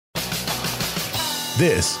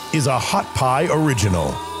This is a Hot Pie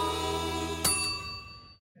Original.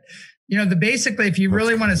 Basically, if you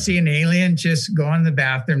really want to see an alien, just go in the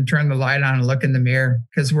bathroom, turn the light on, and look in the mirror,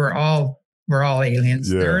 because we're all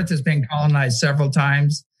aliens. Yeah. The Earth has been colonized several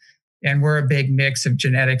times, and we're a big mix of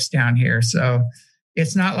genetics down here. So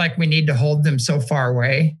it's not like we need to hold them so far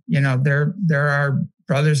away. They're our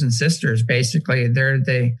brothers and sisters. Basically, they're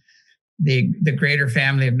the greater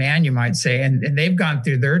family of man, you might say, and they've gone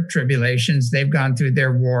through their tribulations, they've gone through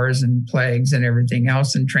their wars and plagues and everything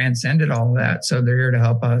else, and transcended all of that. So they're here to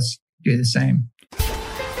help us do the same.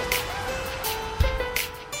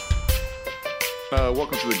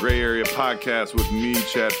 Welcome to the Gray Area Podcast with me,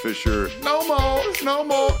 Chad Fisher. No more.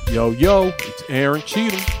 Yo, it's Aaron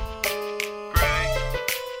Cheatham.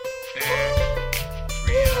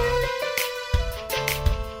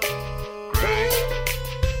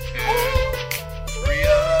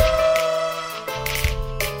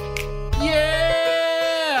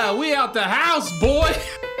 Yeah, we out the house, boy.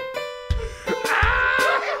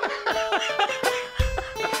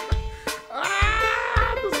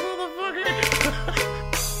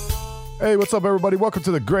 Hey, what's up, everybody? Welcome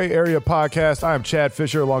to the Gray Area Podcast. I am Chad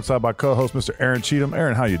Fisher, alongside my co-host, Mr. Aaron Cheatham.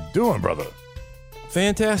 Aaron, how you doing, brother?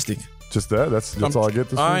 Fantastic. Just that? That's all I get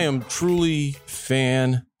this week? I am truly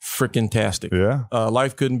fan-frickin-tastic. Yeah?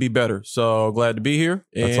 Life couldn't be better. So glad to be here.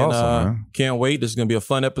 That's awesome, man. Can't wait. This is going to be a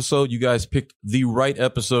fun episode. You guys picked the right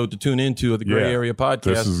episode to tune into of the Gray Area Podcast.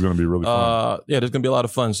 This is going to be really fun. There's going to be a lot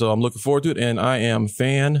of fun. So I'm looking forward to it, and I am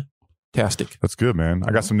fantastic. That's good, man.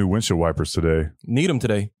 I got some new windshield wipers today. Need them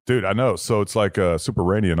today. Dude, I know. So it's like super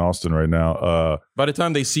rainy in Austin right now. By the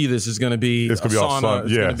time they see this, it's going to be a sauna. All sun.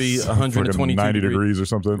 It's going to be 122 90 degrees or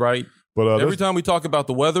something. Right. But every time we talk about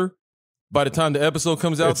the weather, by the time the episode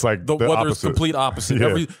comes out, it's like the weather opposite. is complete opposite.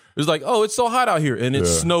 Yeah. It's like, oh, it's so hot out here, and it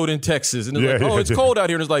snowed in Texas, and it's it's cold out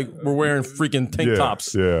here, and it's like we're wearing freaking tank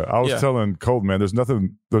tops. Yeah, I was telling Cold, man, there's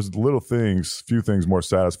little things, few things more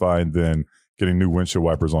satisfying than getting new windshield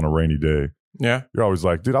wipers on a rainy day. Yeah. You're always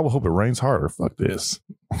like, dude, I will hope it rains harder. Fuck this.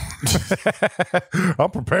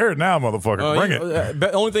 I'm prepared now, motherfucker. Bring it.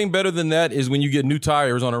 The only thing better than that is when you get new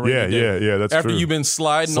tires on a rainy day. Yeah, that's After true. you've been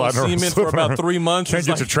sliding on cement for about 3 months. Can't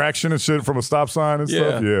get your traction and shit from a stop sign and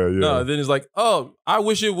stuff. Yeah. No, then it's like, oh, I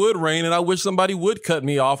wish it would rain, and I wish somebody would cut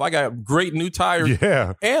me off. I got great new tires.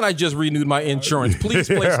 Yeah. And I just renewed my insurance. Please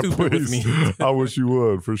play stupid with me. I wish you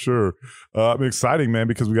would, for sure. I'm exciting, man,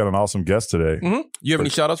 because we got an awesome guest today. Mm-hmm. You have any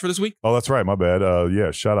shout outs for this week? Oh, that's right. My bad.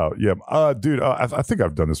 Shout out. Yeah. Dude, I think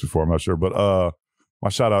I've done this before. I'm not sure. But my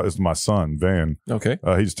shout out is to my son, Van. Okay.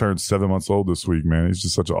 He just turned 7 months old this week, man. He's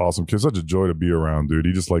just such an awesome kid. Such a joy to be around, dude.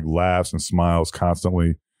 He just like laughs and smiles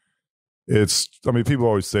constantly. People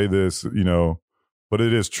always say this, but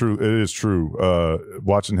it is true. It is true.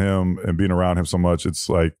 Watching him and being around him so much, it's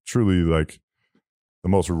like truly like the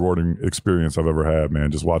most rewarding experience I've ever had, man.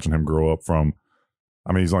 Just watching him grow up from,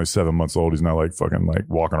 he's only 7 months old. He's not like fucking like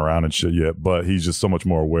walking around and shit yet, but he's just so much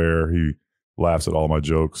more aware. He laughs at all my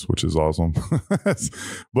jokes, which is awesome.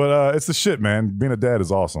 But it's the shit, man. Being a dad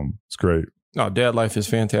is awesome. It's great. Oh, dad life is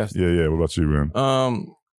fantastic. Yeah. What about you,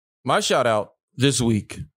 man? My shout out this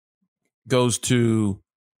week goes to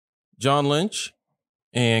John Lynch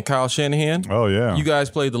and Kyle Shanahan. Oh yeah, you guys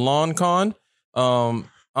played the Lawn Con. I'm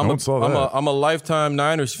a lifetime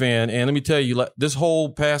Niners fan, and let me tell you, this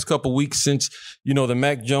whole past couple weeks since the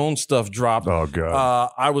Mac Jones stuff dropped, oh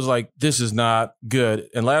god, I was like, this is not good.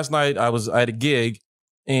 And last night I had a gig,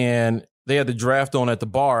 and they had the draft on at the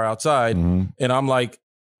bar outside, and I'm like,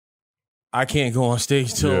 I can't go on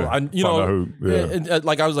stage till I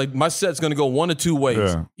was like, my set's gonna go one of two ways.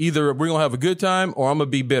 Yeah. Either we're gonna have a good time, or I'm gonna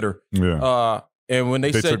be bitter. Yeah. And when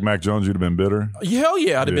they said took Mac Jones, you'd have been bitter. Hell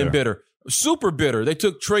yeah, I'd have been bitter. Super bitter. They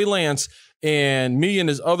took Trey Lance, and me and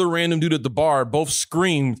this other random dude at the bar both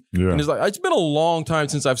screamed. Yeah. And it's been a long time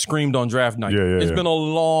since I've screamed on draft night. It's been a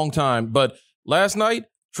long time. But last night,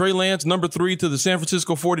 Trey Lance, number 3 to the San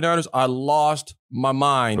Francisco 49ers, I lost my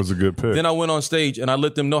mind. That was a good pick. Then I went on stage and I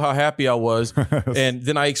let them know how happy I was. And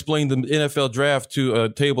then I explained the NFL draft to a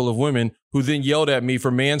table of women who then yelled at me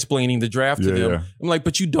for mansplaining the draft to them. Yeah. I'm like,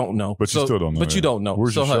 but you don't know. But you still don't know. But you don't know.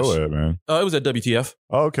 Where's your show at, man? It was at WTF.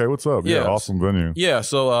 Oh, okay. What's up? Yeah, awesome venue. Yeah,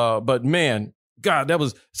 so, but man, God, that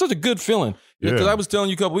was such a good feeling. Because I was telling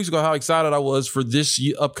you a couple weeks ago how excited I was for this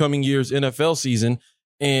upcoming year's NFL season.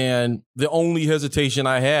 And the only hesitation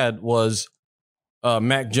I had was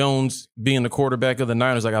Mac Jones being the quarterback of the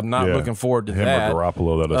Niners. Like, I'm not looking forward to him that. Or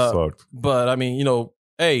Garoppolo, that has sucked. But,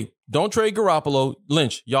 Hey, don't trade Garoppolo.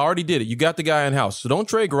 Lynch, y'all already did it. You got the guy in house. So don't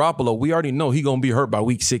trade Garoppolo. We already know he's going to be hurt by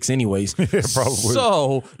week 6 anyways. Yeah, probably.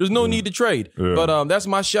 So there's no need to trade. Yeah. But that's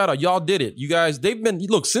my shout out. Y'all did it. You guys,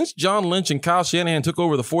 look, since John Lynch and Kyle Shanahan took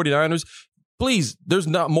over the 49ers, please, there's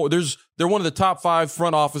not more. They're one of the top 5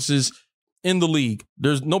 front offices in the league.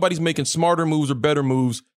 Nobody's making smarter moves or better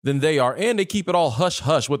moves than they are. And they keep it all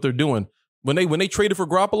hush-hush what they're doing. When they traded for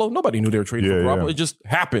Garoppolo, nobody knew they were trading for Garoppolo. Yeah. It just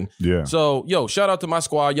happened. Yeah. So, shout out to my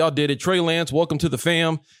squad. Y'all did it. Trey Lance, welcome to the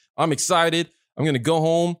fam. I'm excited. I'm going to go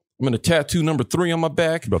home. I'm going to tattoo number 3 on my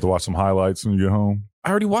back. You about to watch some highlights when you get home? I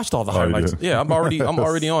already watched all the highlights. Yeah, I'm already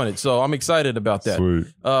on it. So I'm excited about that. Sweet.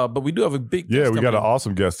 But we do have a big guest. Yeah, we got an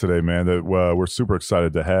awesome guest today, man, that we're super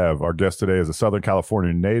excited to have. Our guest today is a Southern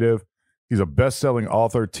California native. He's a best-selling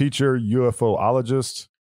author, teacher, UFOologist,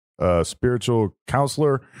 spiritual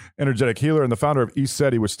counselor, energetic healer, and the founder of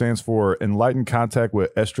ESETI, which stands for Enlightened Contact with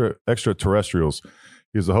Extraterrestrials.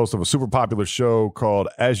 He's the host of a super popular show called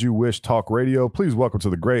As You Wish Talk Radio. Please welcome to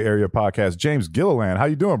the Gray Area Podcast, James Gilliland. How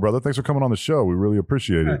you doing, brother? Thanks for coming on the show. We really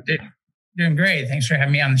appreciate it. Doing great. Thanks for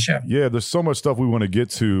having me on the show. Yeah, there's so much stuff we want to get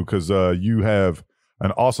to because you have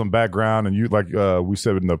an awesome background, and you, like we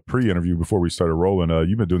said in the pre-interview before we started rolling,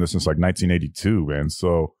 you've been doing this since like 1982, man.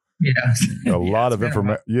 So yeah, a lot of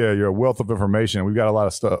information. Yeah, you're a wealth of information. We've got a lot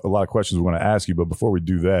of stuff, a lot of questions we want to ask you. But before we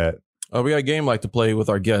do that, we got a game like to play with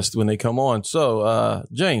our guests when they come on. So,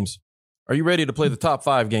 James, are you ready to play the top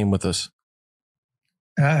 5 game with us?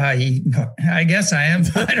 I guess I am.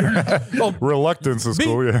 I don't know. Well, reluctance is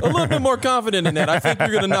cool. Yeah, a little bit more confident in that. I think you're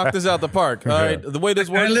going to knock this out the park. All right. The way this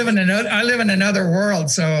works. I live in another world,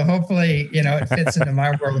 so hopefully, it fits into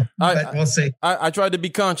my world. But we'll see. I tried to be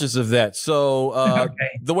conscious of that. So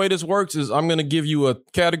okay. The way this works is I'm going to give you a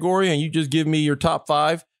category, and you just give me your top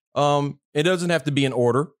 5. It doesn't have to be in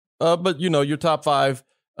order, but your top 5.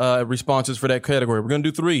 Responses for that category. We're going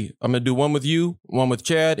to do 3. I'm going to do one with you, one with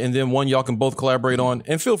Chad, and then one y'all can both collaborate on,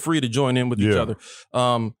 and feel free to join in with each other.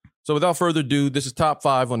 So without further ado, this is top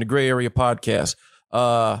 5 on the Gray Area Podcast.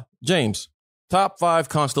 James, top 5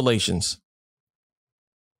 constellations.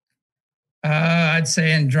 I'd say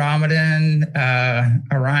Andromedan,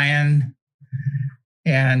 Orion,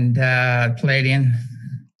 and Palladian.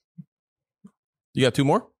 You got 2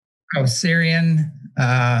 more? Oh, Sirian,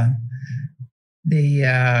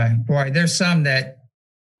 there's some that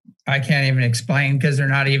I can't even explain because they're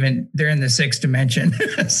in the 6th dimension.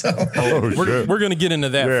 So we're going to get into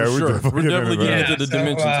that for sure. We're definitely getting into the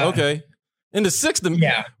dimensions. Okay. In the 6th dimension.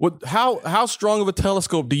 Yeah. How strong of a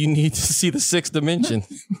telescope do you need to see the 6th dimension?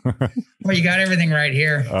 Well, you got everything right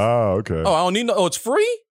here. Oh, okay. Oh, I don't need no. Oh, it's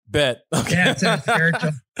free? Bet. Okay. Yeah, it's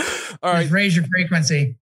spiritual. All right. Just raise your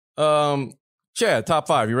frequency. Chad, top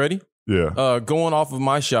 5. You ready? Yeah. Going off of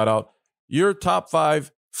my shout out. Your top 5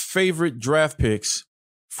 favorite draft picks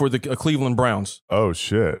for the Cleveland Browns. Oh,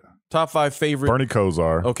 shit. Top 5 favorite. Bernie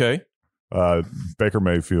Kosar. Okay. Baker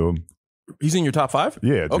Mayfield. He's in your top 5?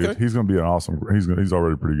 Yeah, dude. Okay. He's going to be an awesome. He's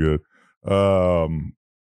already pretty good.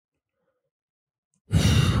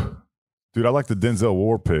 Dude, I like the Denzel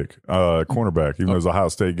Ward pick, cornerback. Even though he's a Ohio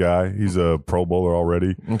State guy, he's a Pro Bowler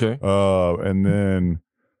already. Okay. And then,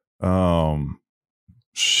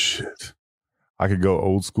 shit. I could go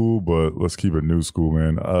old school, but let's keep it new school,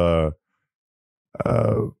 man. I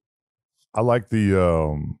like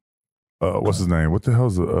the what's his name? What the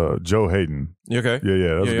hell's Joe Hayden? You okay?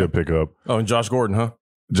 Yeah, that's a good pickup. Oh, and Josh Gordon, huh?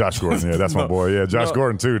 Josh Gordon, yeah, that's my boy. Yeah, Josh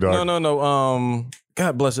Gordon too, dog. No.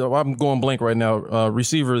 God bless it. I'm going blank right now.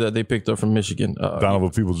 Receiver that they picked up from Michigan. Donovan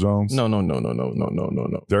Peoples-Jones? No.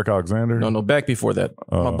 Derek Alexander? No. Back before that,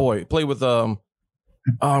 my boy played with I'm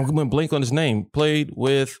going blank on his name. Played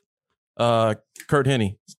with Kurt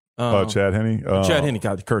Henne. Chad Henne? Chad Henne.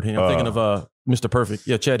 God, Kurt Henne. I'm thinking of Mr. Perfect.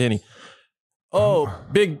 Yeah, Chad Henne. Oh,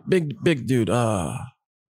 big dude.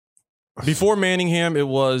 Before Manningham, it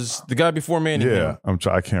was the guy before Manningham. Yeah, I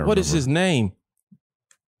can't remember. What is his name?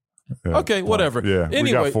 Yeah, okay, whatever. Yeah,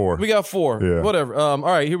 anyway, we got 4. Yeah. Whatever. All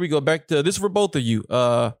right, here we go. Back to this for both of you.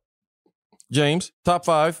 James, top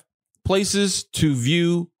 5 places to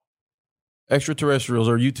view extraterrestrials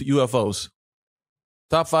or UFOs.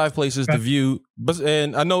 Top 5 places to view.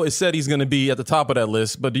 And I know it said he's going to be at the top of that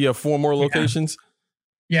list, but do you have 4 more locations?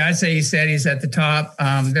 Yeah, I'd say he said he's at the top.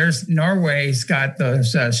 There's Norway's got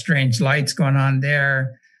those strange lights going on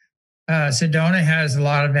there. Sedona has a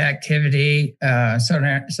lot of activity.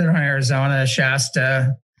 Sedona, Arizona,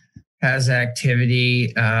 Shasta has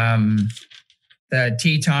activity. The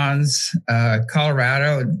Tetons,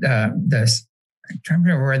 Colorado, I'm trying to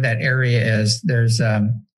remember where that area is. There's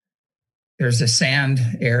a sand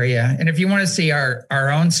area. And if you want to see our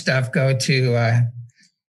own stuff, go to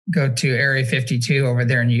go to Area 52 over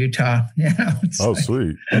there in Utah.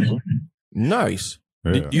 Sweet. Nice.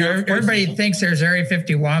 Yeah. Everybody thinks there's Area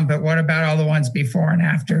 51, but what about all the ones before and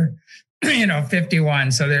after,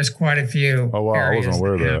 51? So there's quite a few. Oh, wow. I wasn't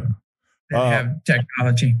aware of that. That have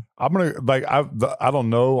technology. I'm going to, I don't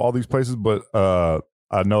know all these places, but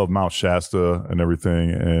I know of Mount Shasta and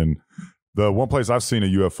everything. And the one place I've seen a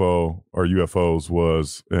UFO or UFOs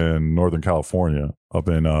was in Northern California, up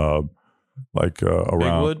in around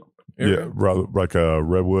Bigwood area? Like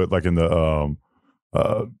Redwood, like in the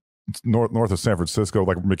north of San Francisco,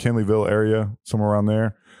 like McKinleyville area, somewhere around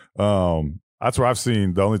there. That's where I've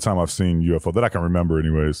seen the only time I've seen UFO that I can remember,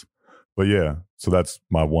 anyways. But yeah, so that's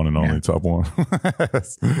my one and only top one.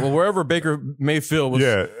 Well, wherever Baker Mayfield was,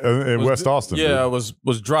 in West Austin,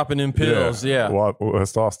 was dropping in pills,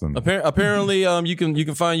 West Austin. Apparently, you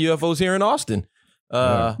can find UFOs here in Austin,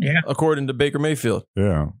 according to Baker Mayfield.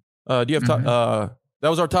 Yeah. Do you have that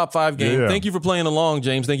was our top 5 game. Yeah. Thank you for playing along,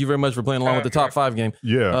 James. Thank you very much for playing along with the top 5 game.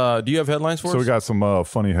 Yeah. Do you have headlines for us? So we got some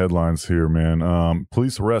funny headlines here, man.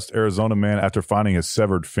 Police arrest Arizona man after finding his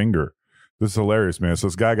severed finger. This is hilarious, man. So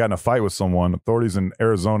this guy got in a fight with someone. Authorities in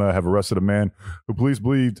Arizona have arrested a man who police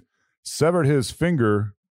believed severed his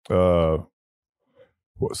finger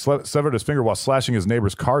while slashing his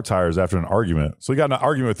neighbor's car tires after an argument. So he got in an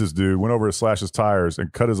argument with this dude, went over to slash his tires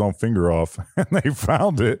and cut his own finger off. And they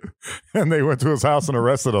found it. And they went to his house and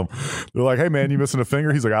arrested him. They're like, hey, man, you missing a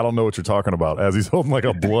finger? He's like, I don't know what you're talking about. As he's holding like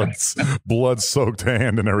a blood-soaked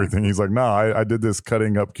hand and everything. He's like, nah, I did this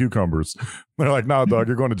cutting up cucumbers. They're like, nah, dog,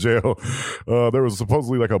 you're going to jail. There was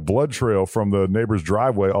supposedly like a blood trail from the neighbor's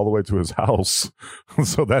driveway all the way to his house.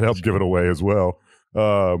 So that helped give it away as well.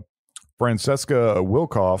 Francesca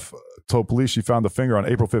Wilkoff told police she found the finger on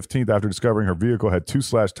April 15th after discovering her vehicle had 2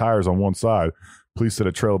 slashed tires on one side. Police said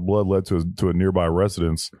a trail of blood led to a nearby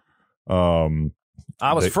residence.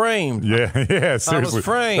 I was framed. Yeah, seriously. I was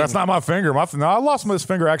framed. That's not my finger. I lost this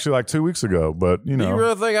finger actually like 2 weeks ago, but you know. Do you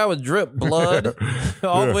really think I would drip blood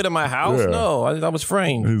all the way to my house? Yeah. No, I was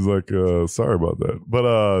framed. He's like, sorry about that.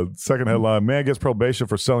 But second headline, man gets probation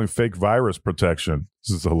for selling fake virus protection.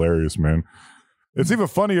 This is hilarious, man. It's even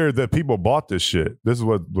funnier that people bought this shit. This is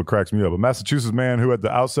what cracks me up. A Massachusetts man who at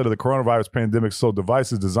the outset of the coronavirus pandemic sold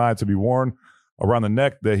devices designed to be worn around the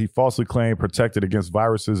neck that he falsely claimed protected against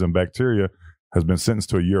viruses and bacteria has been sentenced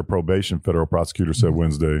to a year of probation, federal prosecutor said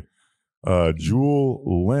Wednesday.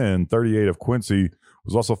 Jewel Lynn, 38 of Quincy,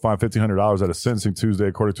 was also fined $1,500 at a sentencing Tuesday,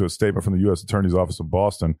 according to a statement from the U.S. Attorney's Office of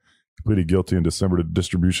Boston. He pleaded guilty in December to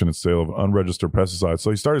distribution and sale of unregistered pesticides. So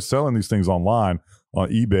he started selling these things online on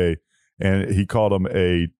eBay. And he called them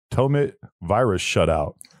a Tomit virus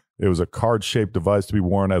shutout. It was a card-shaped device to be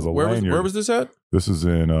worn as a lanyard. Where was this at? This is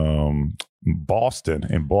in Boston,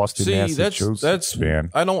 Massachusetts. That's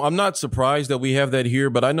man. I'm not surprised that we have that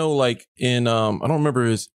here, but I know like in I don't remember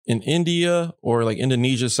is in India or like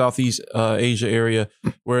Indonesia, Southeast Asia area,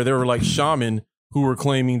 where there were like shaman who were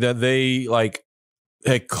claiming that they like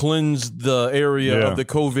had cleansed the area of the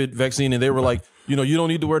COVID vaccine, and they were like, you know, you don't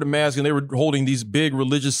need to wear the mask, and they were holding these big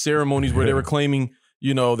religious ceremonies where they were claiming,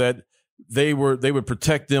 you know, that they would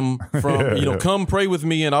protect them from, you know, come pray with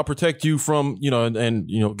me and I'll protect you from, you know, and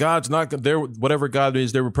you know, God's not there, whatever God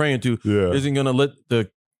is they were praying to isn't going to let the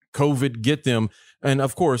COVID get them. And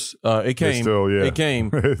of course, it came. It came.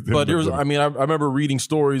 But there was, I mean, I remember reading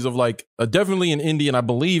stories of like definitely in India, and I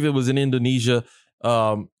believe it was in Indonesia,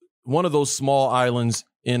 one of those small islands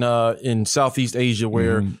in Southeast Asia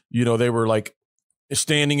where you know they were like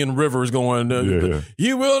standing in rivers going,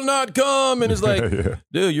 you will not come. And it's like,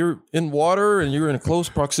 dude, you're in water and you're in close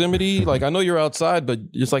proximity. Like, I know you're outside, but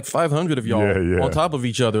it's like 500 of y'all on top of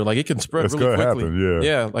each other. Like, it can spread really quickly.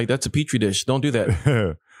 Happen, like that's a petri dish. Don't do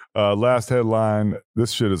that. Last headline.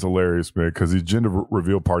 This shit is hilarious, man, because these gender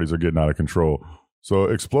reveal parties are getting out of control. So,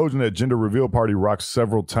 explosion at gender reveal party rocks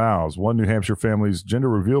several towns. One New Hampshire family's gender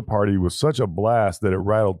reveal party was such a blast that it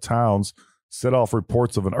rattled towns, set off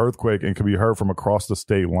reports of an earthquake, and could be heard from across the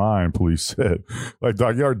state line, police said. Like,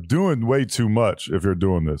 dog, you're doing way too much if you're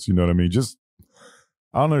doing this. You know what I mean?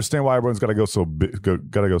 I don't understand why everyone's got to go so big.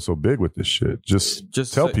 Got to go so big with this shit.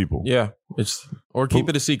 Just tell people. Yeah, or keep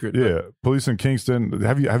it a secret. Yeah, police in Kingston.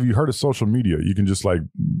 Have you heard of social media? You can just like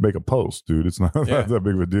make a post, dude. It's not that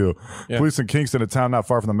big of a deal. Yeah. Police in Kingston, a town not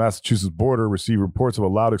far from the Massachusetts border, received reports of a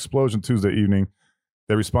loud explosion Tuesday evening.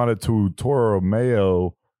 They responded to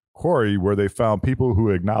Torromeo quarry where they found people who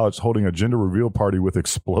acknowledged holding a gender reveal party with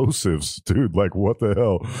explosives. Dude, like, what the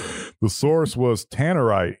hell? The source was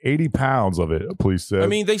tannerite, 80 pounds of it, police said. I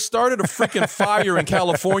mean, they started a freaking fire in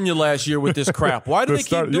California last year with this crap. Why do they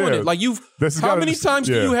keep doing it? Like, how many times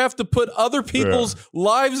do you have to put other people's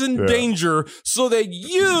lives in danger so that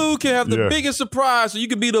you can have the biggest surprise, so you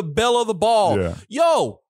can be the belle of the ball? Yeah.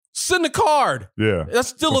 Yo, send a card. Yeah. That's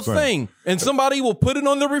still a thing. And somebody will put it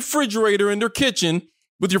on the refrigerator in their kitchen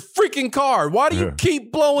with your freaking card. Why do you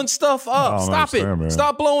keep blowing stuff up? Stop it. Man.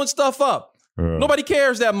 Stop blowing stuff up. Nobody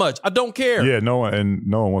cares that much. I don't care. Yeah, no one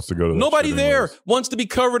wants to go to that. Nobody there wants to be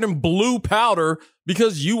covered in blue powder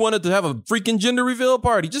because you wanted to have a freaking gender reveal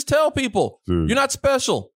party. Just tell people. Dude, you're not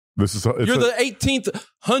special. You're the 18th,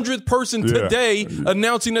 100th person today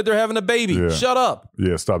announcing that they're having a baby. Yeah. Shut up.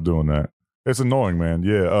 Yeah, stop doing that. It's annoying, man.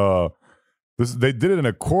 Yeah. They did it in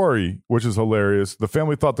a quarry, which is hilarious. The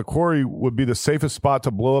family thought the quarry would be the safest spot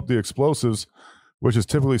to blow up the explosives, which is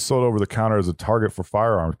typically sold over the counter as a target for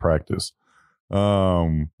firearms practice.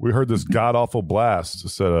 We heard this god-awful blast,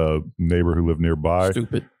 said a neighbor who lived nearby.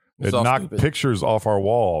 Stupid. It knocked pictures off our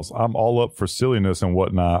walls. I'm all up for silliness and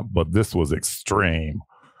whatnot, but this was extreme.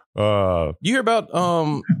 You hear about...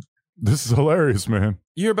 This is hilarious, man.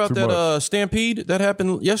 You hear about that stampede that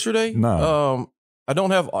happened yesterday? No. I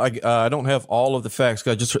don't have all of the facts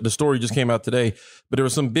because the story just came out today. But there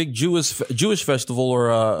was some big Jewish festival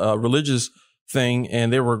or religious thing,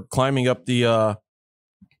 and they were climbing up the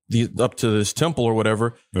up to this temple or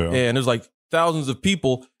whatever, and there's like thousands of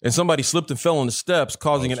people, and somebody slipped and fell on the steps,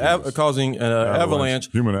 causing an avalanche.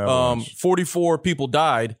 Human avalanche. 44 people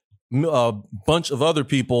died, a bunch of other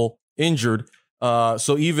people injured.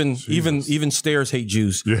 So even stairs hate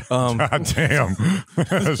Jews. Yeah. God damn.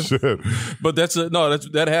 Shit. But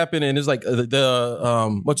that happened, and it's like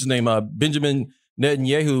what's his name? Benjamin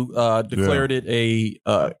Netanyahu declared it a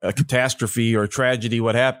catastrophe or a tragedy.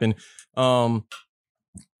 What happened?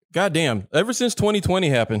 Goddamn! Ever since 2020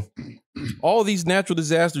 happened, all these natural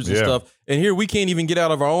disasters and stuff, and here we can't even get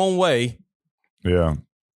out of our own way. Yeah.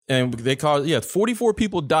 And they caused 44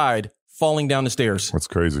 people died falling down the stairs. That's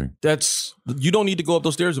crazy. You don't need to go up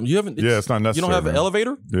those stairs. You haven't. It's not necessary. You don't have an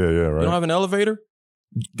elevator. Yeah, right. You don't have an elevator.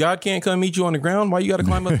 God can't come meet you on the ground. Why you got to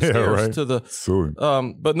climb up the stairs to the? Sweet.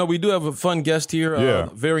 But no, we do have a fun guest here.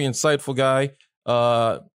 Very insightful guy.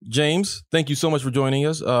 James, thank you so much for joining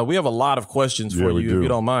us. We have a lot of questions for you, if you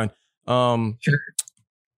don't mind. Sure.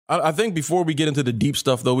 I think before we get into the deep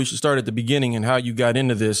stuff, though, we should start at the beginning and how you got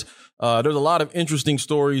into this. There's a lot of interesting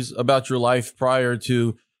stories about your life prior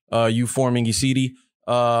to you forming ECD.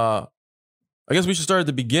 I guess we should start at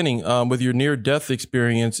the beginning with your near-death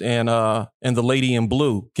experience and the Lady in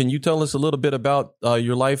Blue. Can you tell us a little bit about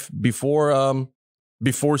your life before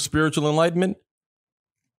spiritual enlightenment?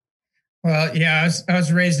 Well, yeah, I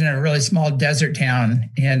was raised in a really small desert town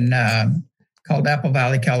called Apple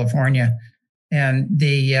Valley, California. And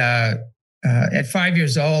at 5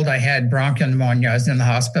 years old, I had bronchial pneumonia. I was in the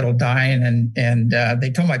hospital dying, and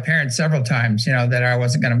they told my parents several times, that I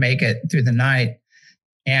wasn't going to make it through the night.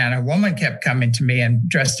 And a woman kept coming to me and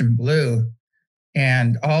dressed in blue,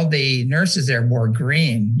 and all the nurses there wore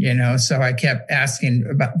green, So I kept asking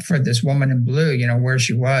for this woman in blue, where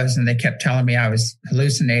she was, and they kept telling me I was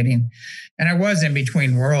hallucinating, and I was in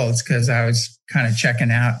between worlds because I was kind of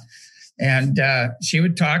checking out. And she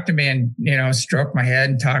would talk to me and, stroke my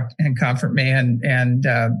head and talk and comfort me. And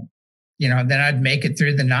then I'd make it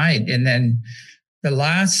through the night. And then the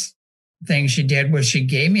last thing she did was she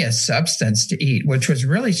gave me a substance to eat, which was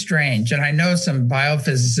really strange. And I know some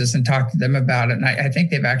biophysicists and talked to them about it. And I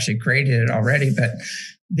think they've actually created it already. But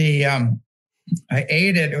I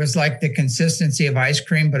ate it. It was like the consistency of ice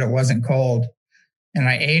cream, but it wasn't cold. And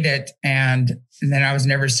I ate it, and then I was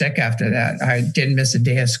never sick after that. I didn't miss a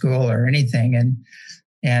day of school or anything.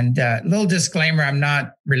 And little disclaimer: I'm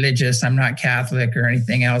not religious, I'm not Catholic or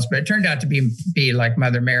anything else. But it turned out to be like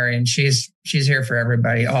Mother Mary, and she's here for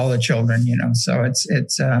everybody, all the children, So it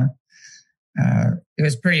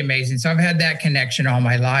was pretty amazing. So I've had that connection all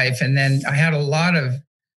my life, and then I had a lot of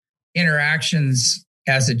interactions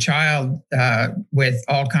as a child with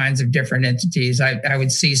all kinds of different entities. I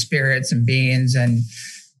would see spirits and beings and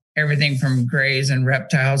everything from greys and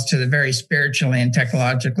reptiles to the very spiritually and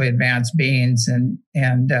technologically advanced beings. And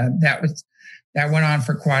that went on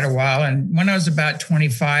for quite a while. And when I was about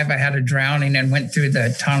 25, I had a drowning and went through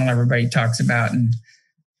the tunnel everybody talks about and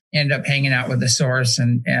ended up hanging out with the source.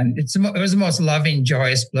 And it was the most loving,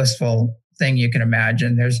 joyous, blissful thing you can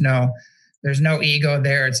imagine. There's no ego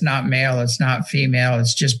there. It's not male. It's not female.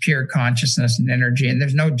 It's just pure consciousness and energy. And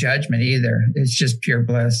there's no judgment either. It's just pure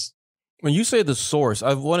bliss. When you say the source,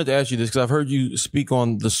 I wanted to ask you this because I've heard you speak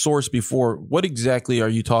on the source before. What exactly are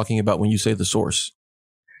you talking about when you say the source?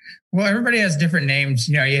 Well, everybody has different names.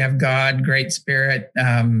 You have God, Great Spirit,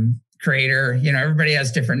 Creator. Everybody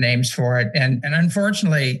has different names for it. And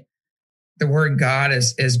unfortunately, the word God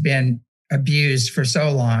has been abused for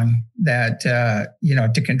so long that,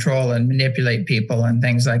 to control and manipulate people and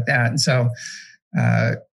things like that. And so,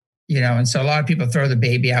 and so a lot of people throw the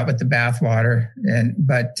baby out with the bathwater.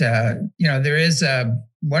 But there is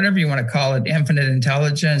whatever you want to call it, infinite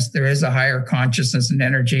intelligence. There is a higher consciousness and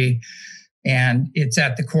energy, and it's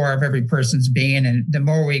at the core of every person's being. And the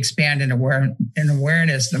more we expand in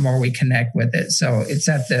awareness, the more we connect with it. So it's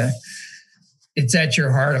at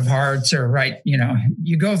your heart of hearts, or right.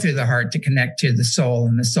 You go through the heart to connect to the soul,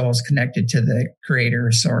 and the soul is connected to the creator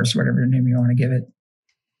or source, whatever name you want to give it.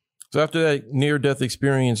 So after that near-death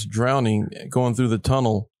experience, drowning, going through the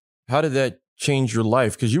tunnel, how did that change your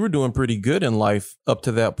life? Because you were doing pretty good in life up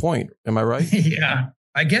to that point. Am I right? Yeah,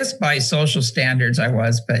 I guess by social standards I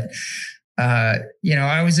was, but,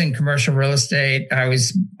 I was in commercial real estate. I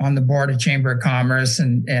was on the board of Chamber of Commerce,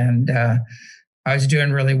 and I was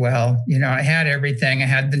doing really well. I had everything. I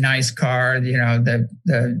had the nice car,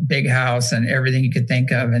 the big house and everything you could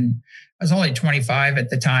think of. And I was only 25 at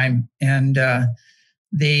the time. And,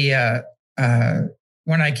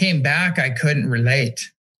 when I came back, I couldn't relate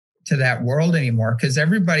to that world anymore, because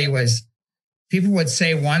people would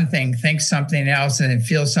say one thing, think something else, and then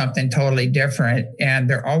feel something totally different. And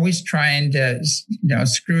they're always trying to,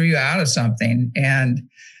 screw you out of something. And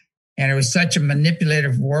it was such a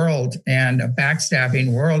manipulative world and a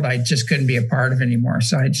backstabbing world. I just couldn't be a part of anymore.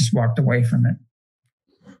 So I just walked away from it.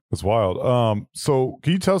 That's wild. So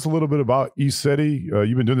can you tell us a little bit about ECETI?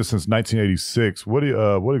 You've been doing this since 1986.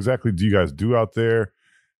 What exactly do you guys do out there?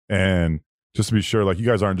 And just to be sure, like, you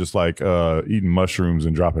guys aren't just like eating mushrooms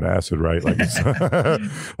and dropping acid, right? Like, it's,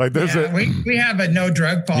 like there's we have a no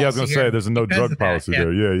drug policy. Yeah, I was going to say there's a no drug policy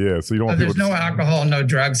there. Yeah. So you don't want people. There's no alcohol, no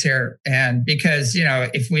drugs here, and because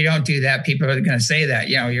if we don't do that, people are going to say that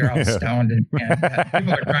you're all stoned, and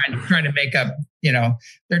people are trying to make up.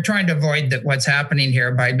 They're trying to avoid what's happening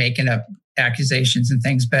here by making up accusations and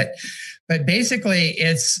things, but basically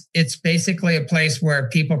it's basically a place where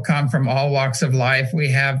people come from all walks of life. We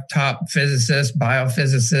have top physicists,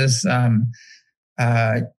 biophysicists,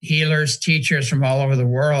 healers, teachers from all over the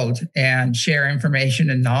world, and share information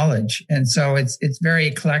and knowledge. And so it's very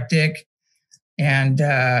eclectic. And,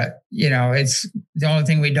 it's the only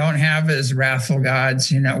thing we don't have is wrathful gods.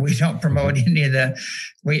 We don't promote any of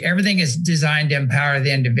everything is designed to empower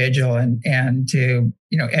the individual and to,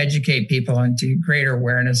 educate people into greater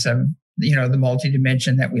awareness of, the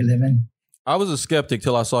multidimension that we live in. I was a skeptic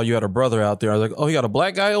till I saw you had a brother out there. I was like, oh, you got a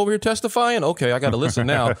black guy over here testifying? Okay, I got to listen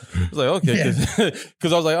now. I was like, okay.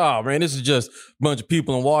 Because I was like, oh, man, this is just a bunch of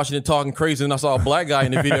people in Washington talking crazy. And I saw a black guy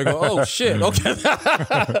in the video. I go, oh, shit.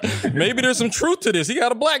 Okay. Maybe there's some truth to this. He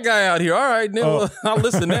got a black guy out here. All right, I'll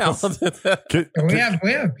listen now. We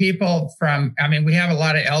have people we have a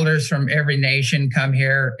lot of elders from every nation come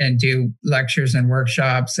here and do lectures and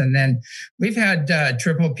workshops. And then we've had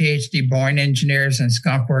triple PhD Boeing engineers and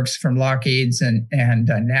skunk works from Lockheed and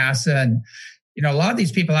NASA. And, a lot of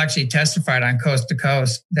these people actually testified on Coast to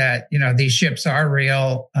Coast that, these ships are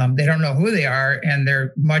real. They don't know who they are, and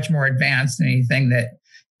they're much more advanced than anything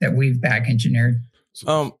that we've back engineered.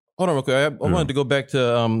 Hold on real quick. I wanted to go back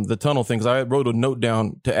to the tunnel thing, because I wrote a note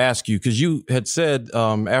down to ask you, because you had said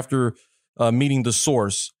after meeting the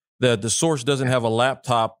source, that the source doesn't have a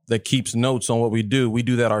laptop that keeps notes on what we do. We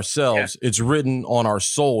do that ourselves. Yeah. It's written on our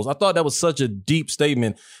souls. I thought that was such a deep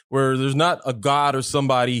statement, where there's not a God or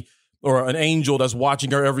somebody or an angel that's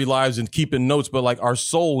watching our every lives and keeping notes, but like our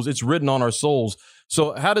souls, it's written on our souls.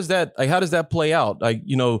 So how does that play out? Like,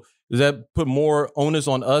 does that put more onus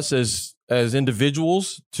on us as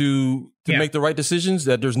individuals to make the right decisions,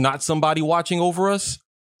 that there's not somebody watching over us?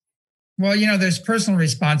 Well, there's personal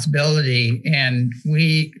responsibility, and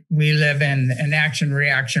we live in an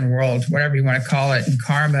action-reaction world, whatever you want to call it, and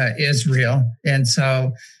karma is real. And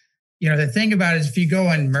so, the thing about it is, if you go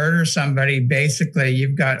and murder somebody, basically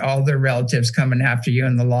you've got all their relatives coming after you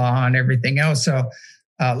and the law and everything else. So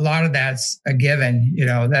a lot of that's a given,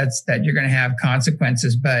 that you're going to have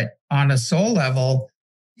consequences. But on a soul level,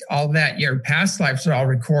 all that, your past lives are all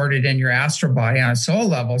recorded in your astral body on a soul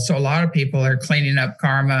level. So a lot of people are cleaning up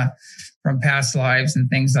karma from past lives and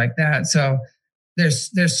things like that. So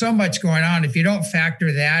there's so much going on. If you don't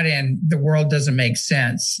factor that in, the world doesn't make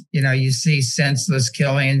sense. You see senseless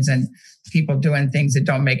killings and people doing things that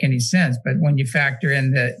don't make any sense. But when you factor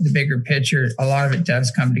in the bigger picture, a lot of it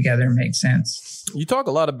does come together and make sense. You talk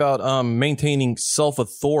a lot about maintaining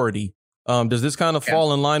self-authority Does this kind of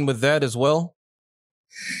fall in line with that as well?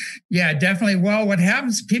 Yeah, definitely. Well, what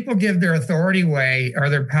happens, people give their authority away or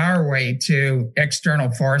their power away to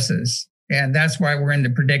external forces. And that's why we're in the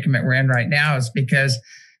predicament we're in right now, is because,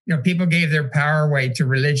 people gave their power away to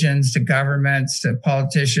religions, to governments, to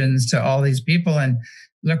politicians, to all these people. And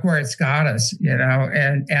look where it's got us,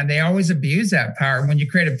 and they always abuse that power. When you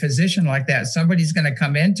create a position like that, somebody's going to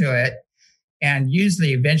come into it and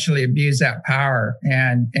usually eventually abuse that power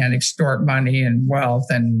and extort money and wealth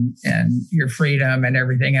and your freedom and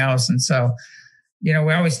everything else. And so, we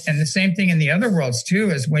always, and the same thing in the other worlds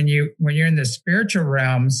too, is when you're in the spiritual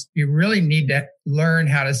realms, you really need to learn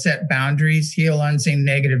how to set boundaries, heal unseen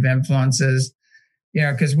negative influences,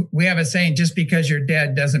 because we have a saying, just because you're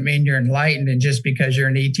dead doesn't mean you're enlightened. And just because you're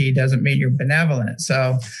an ET doesn't mean you're benevolent.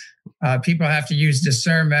 So people have to use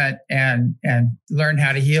discernment and learn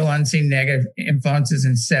how to heal unseen negative influences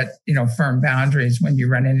and set, firm boundaries when you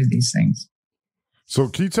run into these things. So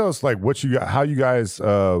can you tell us what you got, how you guys,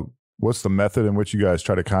 what's the method in which you guys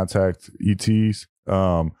try to contact ETs?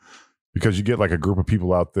 Because you get a group of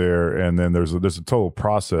people out there, and then there's a total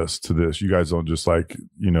process to this. You guys don't just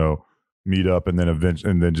meet up and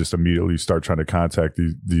then just immediately start trying to contact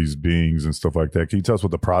these beings and stuff like that. Can you tell us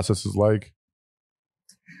what the process is like?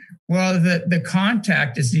 Well, the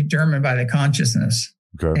contact is determined by the consciousness.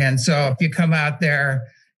 Okay. And so if you come out there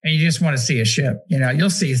and you just want to see a ship, you'll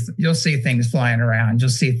see things flying around. You'll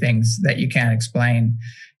see things that you can't explain.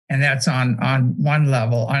 And that's on one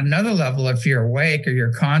level. On another level, if you're awake or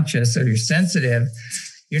you're conscious or you're sensitive,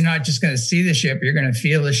 you're not just going to see the ship, you're going to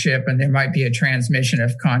feel the ship, and there might be a transmission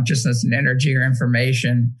of consciousness and energy or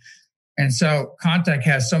information. And so contact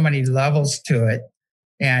has so many levels to it.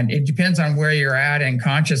 And it depends on where you're at in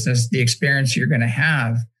consciousness, the experience you're going to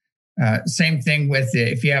have. Same thing with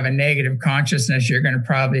if you have a negative consciousness, you're going to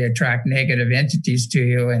probably attract negative entities to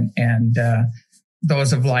you and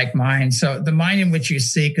those of like mind. So the mind in which you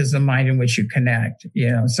seek is the mind in which you connect.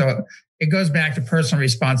 So it goes back to personal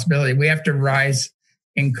responsibility. We have to rise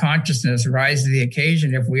in consciousness, rise to the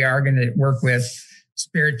occasion if we are going to work with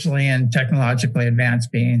spiritually and technologically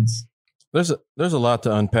advanced beings. There's a lot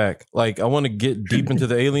to unpack. I want to get deep into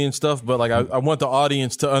the alien stuff, but I want the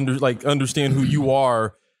audience to understand who you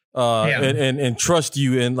are, and trust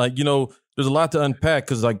you. And there's a lot to unpack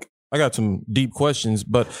because I got some deep questions.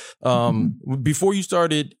 But before you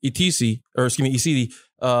started ECD,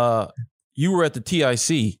 you were at the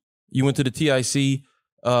TIC. You went to the TIC,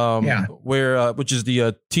 where which is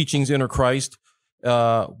the Teachings Inner Christ.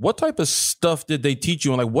 What type of stuff did they teach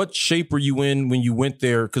you, and what shape were you in when you went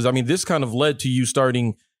there? Because this kind of led to you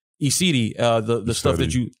starting ECD, the stuff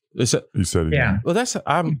that you said. Yeah. Well,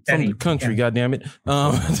 I'm from the country, goddamn it.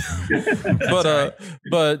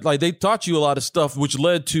 But they taught you a lot of stuff, which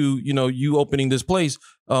led to you opening this place.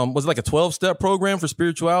 Was it a 12-step program for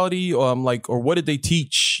spirituality, or what did they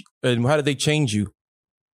teach, and how did they change you?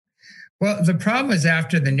 Well, the problem is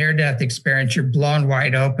after the near-death experience, you're blown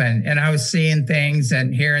wide open. And I was seeing things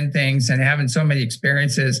and hearing things and having so many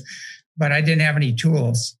experiences, but I didn't have any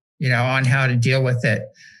tools, on how to deal with it.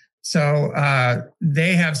 So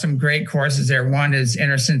they have some great courses there. One is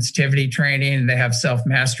inner sensitivity training. They have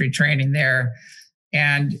self-mastery training there.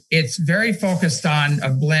 And it's very focused on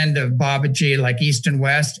a blend of Babaji, like East and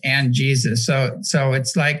West, and Jesus. So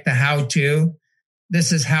it's like the how-to.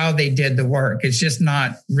 This is how they did the work. It's just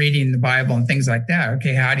not reading the Bible and things like that.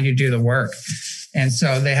 Okay, how do you do the work? And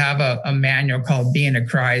so they have a manual called Being a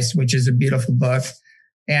Christ, which is a beautiful book.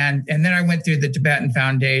 And then I went through the Tibetan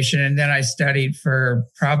Foundation, and then I studied for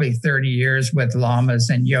probably 30 years with lamas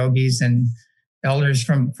and yogis and elders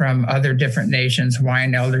from other different nations,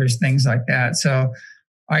 Hawaiian elders, things like that. So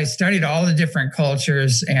I studied all the different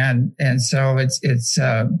cultures, and so it's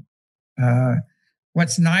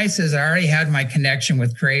what's nice is I already had my connection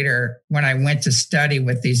with Creator when I went to study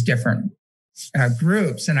with these different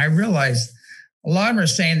groups. And I realized a lot of them are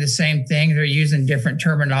saying the same thing. They're using different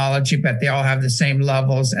terminology, but they all have the same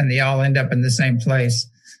levels and they all end up in the same place.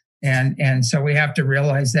 And so we have to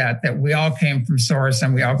realize that we all came from source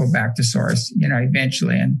and we all go back to source,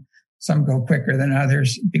 eventually. And some go quicker than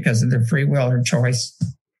others because of their free will or choice.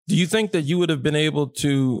 Do you think that you would have been able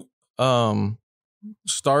to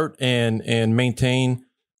start and maintain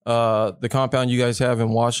the compound you guys have in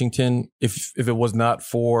Washington if it was not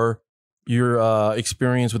for your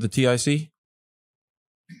experience with the TIC?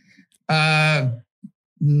 Well,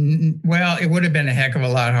 it would have been a heck of a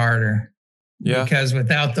lot harder. Yeah. Because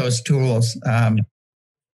without those tools, there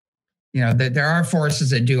are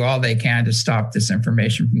forces that do all they can to stop this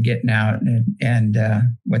information from getting out. And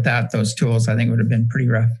without those tools, I think it would have been pretty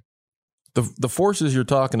rough. The forces you're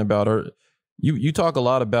talking about are, you talk a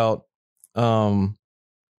lot about non-human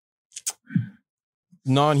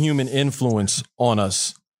influence on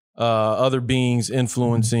us, other beings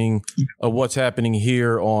influencing what's happening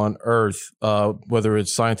here on Earth, whether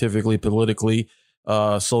it's scientifically, politically,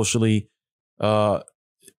 socially.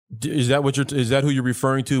 Is that who you're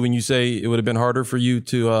referring to when you say it would have been harder for you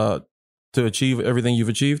to achieve everything you've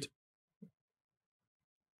achieved?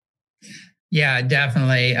 Yeah,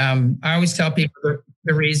 definitely. I always tell people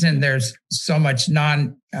the reason there's so much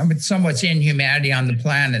inhumanity on the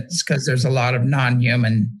planet is because there's a lot of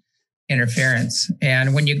non-human interference.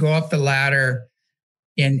 And when you go up the ladder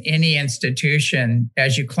in any institution,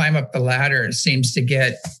 as you climb up the ladder, it seems to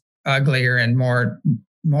get uglier and more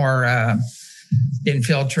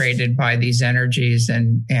infiltrated by these energies.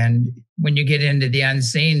 And when you get into the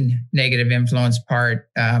unseen negative influence part,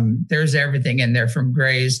 there's everything in there, from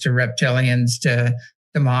grays to reptilians to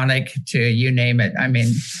demonic to you name it. I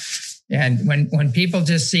mean, and when people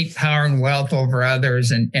just seek power and wealth over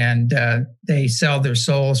others and they sell their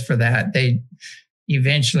souls for that, they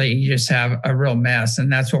eventually just have a real mess.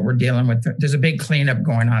 And that's what we're dealing with. There's a big cleanup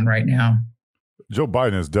going on right now. Joe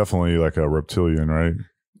Biden is definitely like a reptilian, right?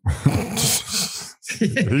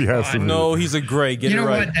 He has to. No, he's a gray. Get it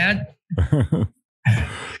right.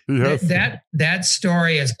 What that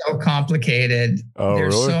story is so complicated. Oh,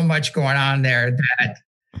 There's really? so much going on there that,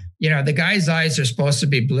 the guy's eyes are supposed to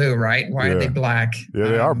be blue, right? Why are they black? Yeah,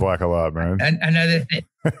 they are black a lot, man. And another thing.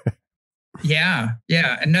 Yeah.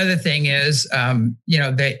 Another thing is,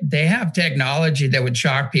 they have technology that would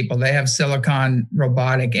shock people. They have silicon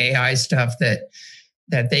robotic AI stuff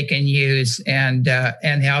that they can use. And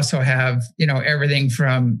they also have, everything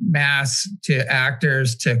from masks to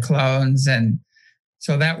actors to clones. And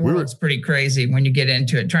so that world's pretty crazy when you get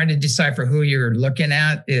into it. Trying to decipher who you're looking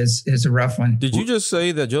at is a rough one. Did you just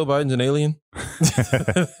say that Joe Biden's an alien?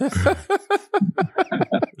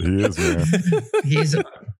 He is, man.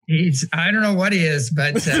 He's I don't know what he is,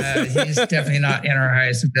 but he's definitely not in our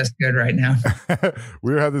highest and best good right now.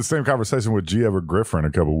 We had the same conversation with G. Ever Griffin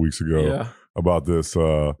a couple of weeks ago about this.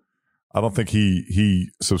 I don't think he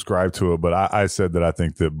subscribed to it, but I said that I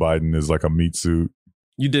think that Biden is like a meat suit.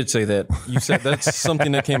 You did say that. You said that's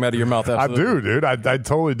something that came out of your mouth. Absolutely. I do, dude. I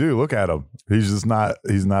totally do. Look at him. He's not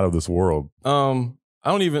of this world.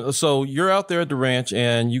 So you're out there at the ranch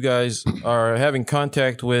and you guys are having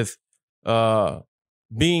contact with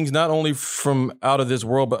beings not only from out of this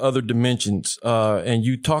world, but other dimensions. And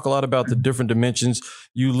you talk a lot about the different dimensions.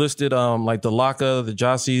 You listed like the Laka, the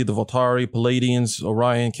Jasi, the Voltari, Palladians,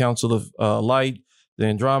 Orion, Council of Light, the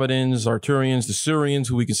Andromedans, Arturians, the Surians,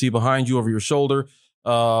 who we can see behind you over your shoulder.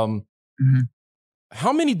 How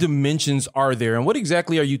many dimensions are there? And what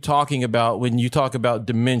exactly are you talking about when you talk about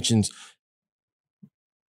dimensions?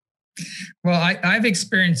 Well, I've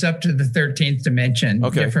experienced up to the 13th dimension,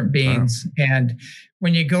 different beings. And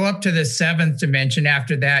when you go up to the 7th dimension,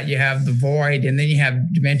 after that, you have the void, and then you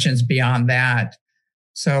have dimensions beyond that.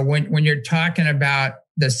 So when you're talking about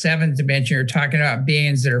the 7th dimension, you're talking about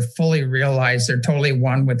beings that are fully realized. They're totally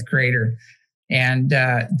one with Creator. And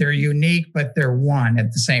they're unique, but they're one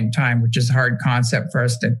at the same time, which is a hard concept for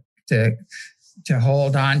us to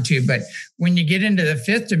hold on to. But when you get into the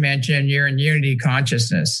 5th dimension, you're in unity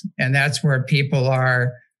consciousness. And that's where people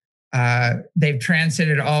are, they've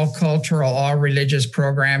transcended all cultural, all religious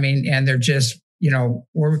programming, and they're just,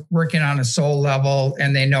 we're working on a soul level,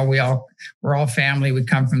 and they know we're all family. We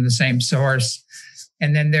come from the same source.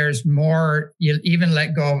 And then there's more, you even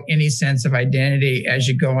let go of any sense of identity as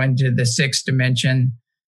you go into the 6th dimension.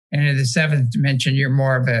 And in the 7th dimension, you're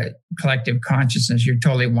more of a collective consciousness. You're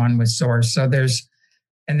totally one with source. So there's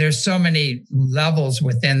so many levels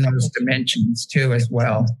within those dimensions too, as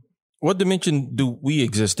well. What dimension do we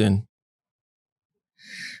exist in?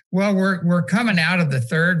 Well, we're coming out of the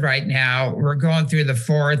 3rd right now. We're going through the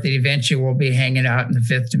 4th, and eventually we'll be hanging out in the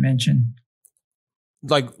 5th dimension.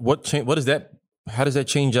 Like what is that? How does that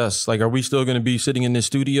change us? Like, are we still going to be sitting in this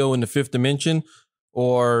studio in the 5th dimension,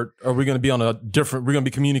 or are we going to be we're going to be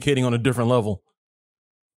communicating on a different level?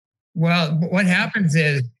 Well, what happens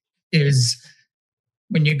is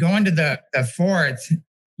when you go into the 4th,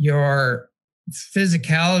 your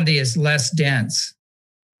physicality is less dense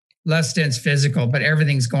physical, but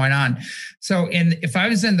everything's going on. So if I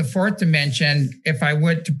was in the 4th dimension, if I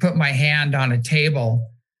were to put my hand on a table,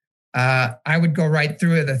 I would go right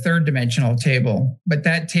through the 3rd dimensional table, but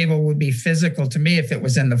that table would be physical to me if it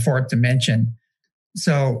was in the 4th dimension.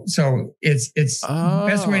 So it's the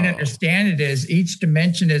best way to understand it is each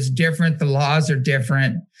dimension is different. The laws are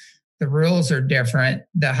different. The rules are different.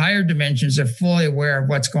 The higher dimensions are fully aware of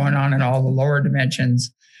what's going on in all the lower dimensions.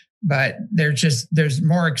 but there's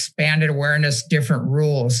more expanded awareness, different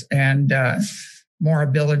rules, and more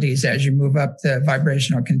abilities as you move up the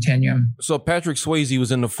vibrational continuum. So Patrick Swayze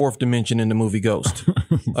was in the fourth dimension in the movie Ghost.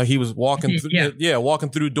 He was walking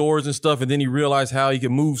through doors and stuff, and then he realized how he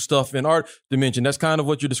could move stuff in our dimension. That's kind of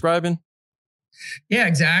what you're describing? Yeah,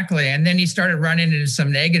 exactly. And then he started running into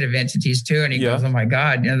some negative entities too. And he goes, oh my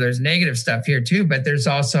God, there's negative stuff here too. But there's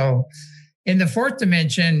also in the fourth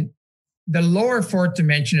dimension, the lower fourth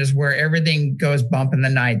dimension is where everything goes bump in the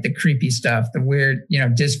night, the creepy stuff, the weird,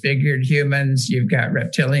 disfigured humans. You've got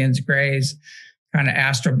reptilians, grays, kind of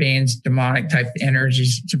astral beings, demonic type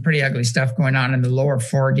energies. Some pretty ugly stuff going on in the lower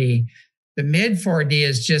 4D. The mid 4D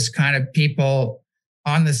is just kind of people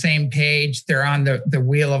on the same page. They're on the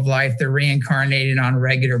wheel of life. They're reincarnated on a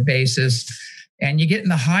regular basis. And you get in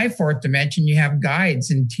the high fourth dimension, you have guides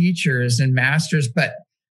and teachers and masters, but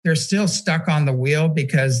they're still stuck on the wheel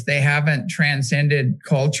because they haven't transcended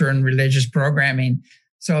culture and religious programming.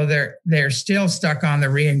 So they're still stuck on the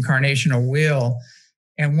reincarnational wheel.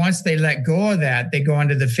 And once they let go of that, they go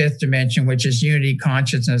into the fifth dimension, which is unity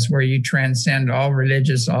consciousness, where you transcend all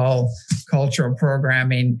religious, all cultural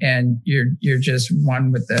programming, and you're just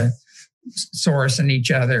one with the source and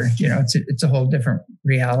each other. It's a whole different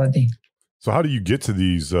reality. So how do you get to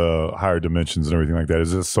these higher dimensions and everything like that?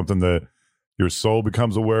 Is this something that your soul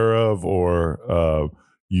becomes aware of, or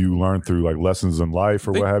you learn through like lessons in life,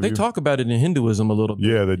 or what have you? They talk about it in Hinduism a little bit.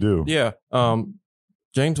 Yeah, they do. Yeah.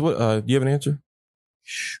 James, what do you have an answer?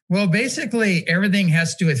 Well, basically, everything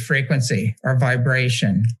has to do with frequency or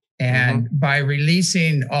vibration. And by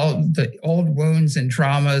releasing all the old wounds and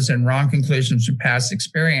traumas and wrong conclusions from past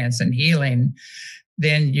experience and healing,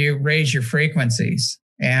 then you raise your frequencies.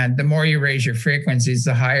 And the more you raise your frequencies,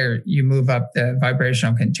 the higher you move up the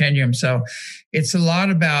vibrational continuum. So it's a lot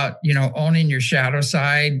about, owning your shadow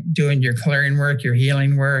side, doing your clearing work, your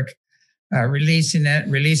healing work, releasing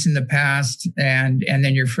the past, and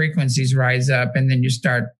then your frequencies rise up, and then you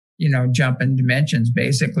start, jumping dimensions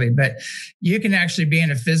basically. But you can actually be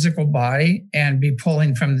in a physical body and be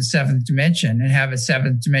pulling from the seventh dimension and have a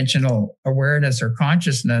seventh dimensional awareness or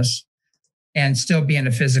consciousness and still be in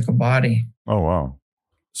a physical body. Oh, wow.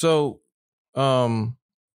 So, I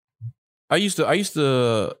used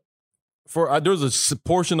to, there was a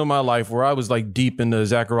portion of my life where I was like deep into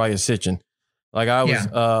Zachariah Sitchin. Like I was,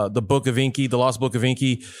 the Book of Inky, the Lost Book of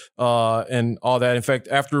Inky, and all that. In fact,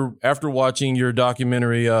 after watching your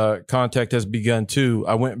documentary, Contact Has Begun Too,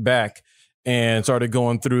 I went back and started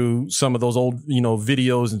going through some of those old,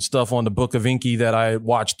 videos and stuff on the Book of Inky that I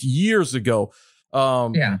watched years ago.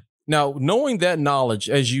 Now, knowing that knowledge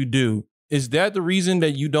as you do, is that the reason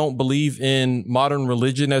that you don't believe in modern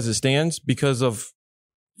religion as it stands? Because of,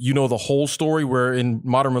 the whole story, where in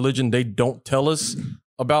modern religion, they don't tell us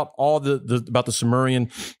about all about the Sumerian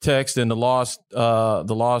text and the lost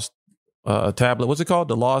tablet. What's it called?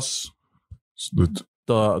 The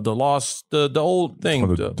old thing.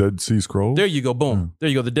 Oh, the Dead Sea Scrolls. There you go. Boom. Yeah. There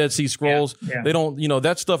you go. The Dead Sea Scrolls. Yeah. They don't,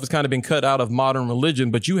 that stuff has kind of been cut out of modern religion,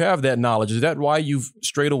 but you have that knowledge. Is that why you've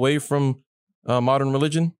strayed away from modern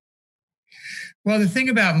religion? Well, the thing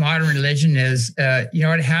about modern religion is,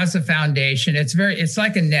 it has a foundation. It's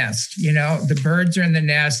like a nest, the birds are in the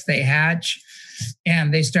nest, they hatch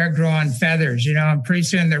and they start growing feathers, and pretty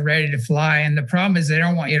soon they're ready to fly. And the problem is they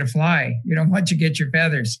don't want you to fly. You don't want you to get your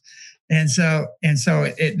feathers. And so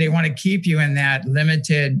they want to keep you in that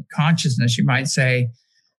limited consciousness, you might say.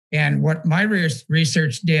 And what my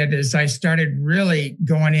research did is I started really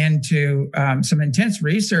going into some intense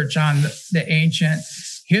research on the ancient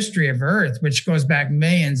history of Earth, which goes back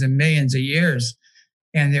millions and millions of years.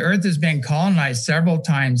 And the Earth has been colonized several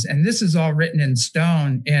times. And this is all written in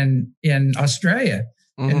stone in Australia,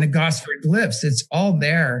 in the Gosford glyphs. It's all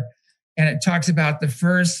there. And it talks about the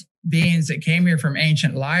first beings that came here from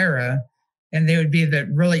ancient Lyra. And they would be the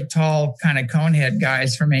really tall kind of conehead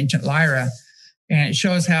guys from ancient Lyra. And it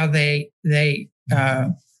shows how they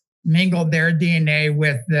mingled their DNA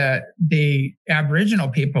with the Aboriginal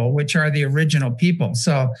people, which are the original people.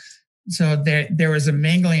 So there was a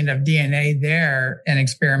mingling of DNA there and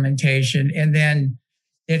experimentation. And then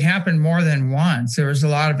it happened more than once. There was a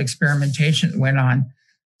lot of experimentation that went on.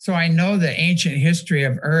 So I know the ancient history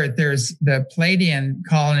of Earth. There's the Palladian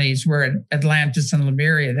colonies were Atlantis and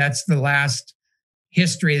Lemuria. That's the last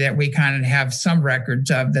history that we kind of have some records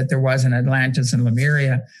of, that there was an Atlantis and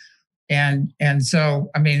Lemuria. And so,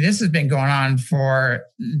 I mean, this has been going on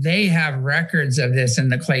they have records of this in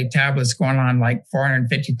the clay tablets going on like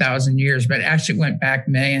 450,000 years, but it actually went back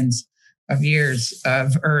millions of years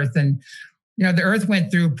of Earth. And the Earth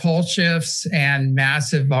went through pole shifts and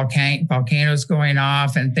massive volcanoes going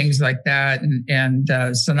off and things like that, and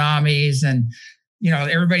tsunamis, and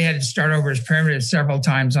everybody had to start over as primitive several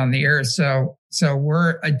times on the Earth. So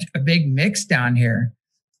we're a big mix down here.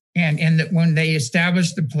 And when they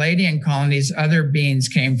established the Palladian colonies, other beings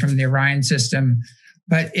came from the Orion system.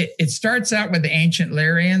 But it starts out with the ancient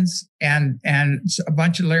Lyrians, and a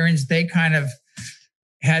bunch of Lyrians, they kind of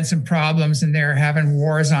had some problems, and they're having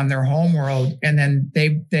wars on their homeworld. And then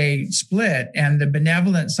they split, and the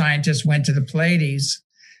benevolent scientists went to the Pleiades.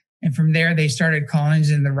 And from there, they started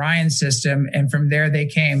colonies in the Orion system. And from there, they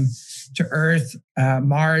came to Earth,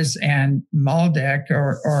 Mars, and Maldek,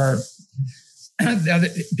 or the other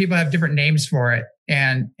people have different names for it.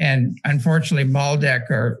 And unfortunately,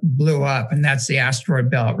 Maldek blew up, and that's the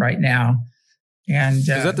asteroid belt right now. And is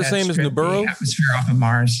that the same as Nibiru? The atmosphere off of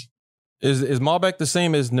Mars. Is Maldek the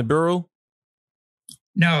same as Nibiru?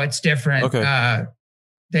 No, it's different. Okay.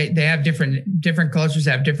 They have different cultures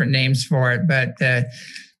have different names for it, but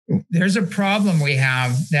there's a problem we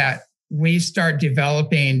have that we start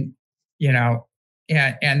developing, and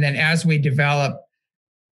then as we develop,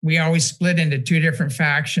 we always split into two different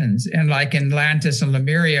factions. And like in Atlantis and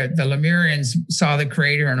Lemuria, the Lemurians saw the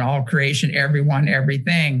creator and all creation, everyone,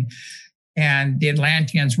 everything. And the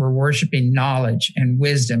Atlanteans were worshiping knowledge and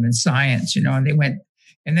wisdom and science, and they went,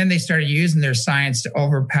 and then they started using their science to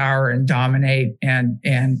overpower and dominate. And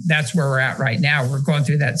that's where we're at right now. We're going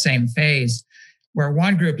through that same phase where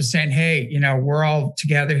one group is saying, hey, we're all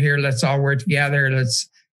together here. Let's all work together.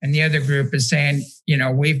 And the other group is saying,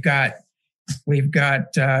 we've got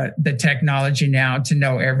the technology now to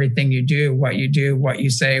know everything you do, what you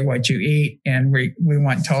say, what you eat. And we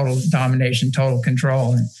want total domination, total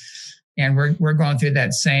control. And we're going through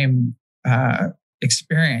that same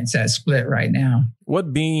experience, that split right now.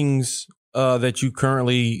 What beings that you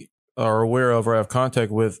currently are aware of or have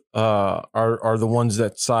contact with are the ones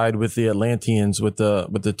that side with the Atlanteans with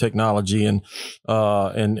the technology and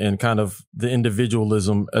kind of the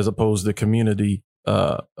individualism as opposed to the community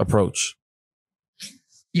approach?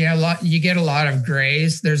 Yeah, you get a lot of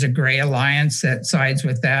grays. There's a gray alliance that sides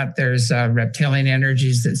with that. There's reptilian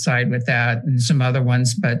energies that side with that, and some other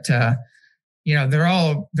ones. But they're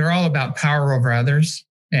all about power over others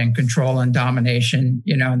and control and domination.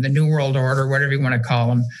 The New World Order, whatever you want to call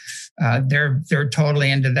them, they're totally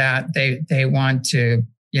into that. They want to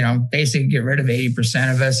basically get rid of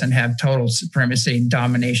 80% of us and have total supremacy and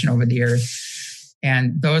domination over the earth.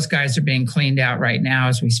 And those guys are being cleaned out right now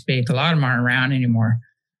as we speak. A lot of them aren't around anymore.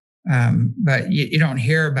 But you don't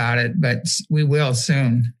hear about it, but we will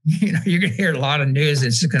soon. You're going to hear a lot of news.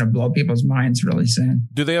 It's just going to blow people's minds really soon.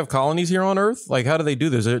 Do they have colonies here on Earth? Like, how do they do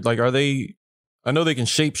this? I know they can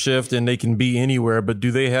shapeshift and they can be anywhere, but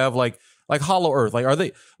do they have like Hollow Earth?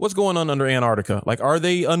 Like, what's going on under Antarctica? Like, are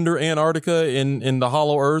they under Antarctica in the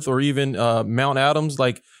Hollow Earth or even Mount Adams?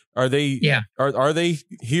 Like, are they, are they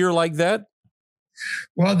here like that?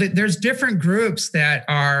 Well, there's different groups that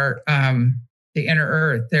are, the inner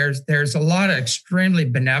earth. There's a lot of extremely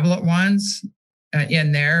benevolent ones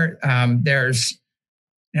in there.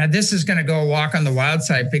 Now this is going to go walk on the wild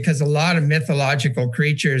side because a lot of mythological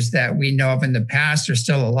creatures that we know of in the past are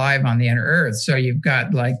still alive on the inner earth. So you've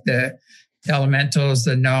got like the elementals,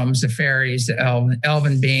 the gnomes, the fairies, the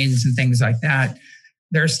elven beings and things like that.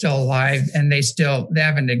 They're still alive and they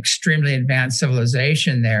have an extremely advanced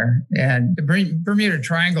civilization there. And the Bermuda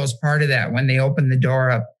Triangle is part of that. When they open the door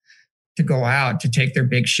up to go out to take their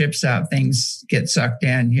big ships out, things get sucked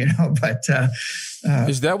in, but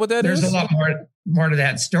is that what that there's is? A lot more to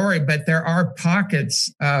that story, but there are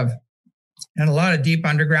pockets and a lot of deep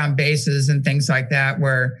underground bases and things like that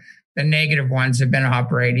where the negative ones have been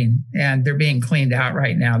operating and they're being cleaned out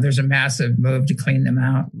right now. There's a massive move to clean them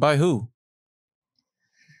out. By who?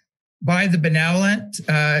 By the benevolent,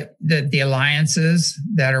 the alliances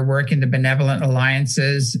that are working, the benevolent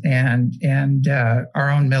alliances and our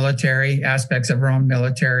own military, aspects of our own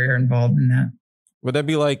military are involved in that. Would that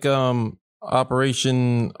be like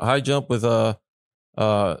Operation High Jump with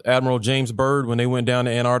Admiral James Byrd when they went down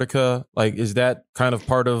to Antarctica? Like, is that kind of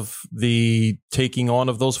part of the taking on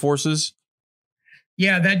of those forces?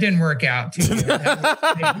 Yeah, that didn't work out too good.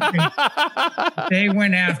 They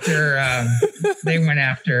went after. They were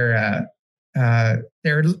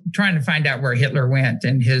trying to find out where Hitler went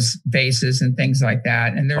and his bases and things like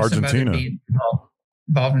that. And there's some other people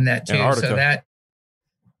involved in that too. Antarctica. So that,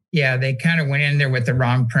 they kind of went in there with the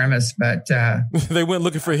wrong premise, but they went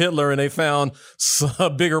looking for Hitler and they found a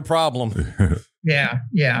bigger problem. Yeah,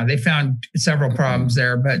 they found several problems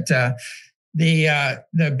there, but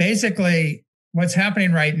the basically. what's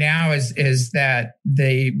happening right now is that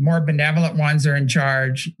the more benevolent ones are in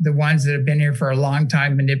charge, the ones that have been here for a long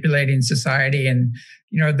time manipulating society. And,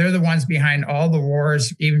 they're the ones behind all the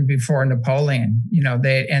wars, even before Napoleon,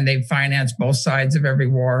 they finance both sides of every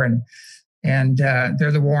war. And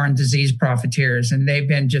they're the war and disease profiteers. And they've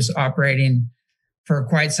been just operating for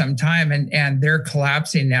quite some time, and they're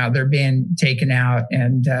collapsing now. They're being taken out,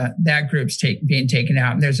 and that group's being taken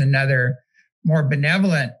out. And there's another more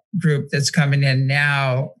benevolent group that's coming in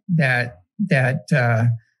now that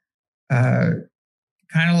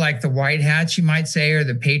kind of like the white hats, you might say, or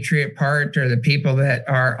the patriot part, or the people that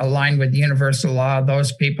are aligned with universal law.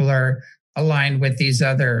 Those people are aligned with these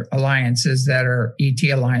other alliances that are ET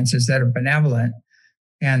alliances that are benevolent.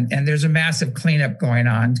 And there's a massive cleanup going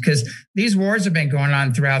on because these wars have been going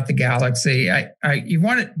on throughout the galaxy. You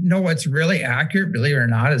want to know what's really accurate, believe it or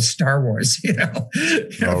not, is Star Wars. Oh,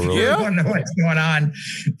 really? You want to know what's going on.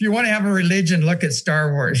 If you want to have a religion, look at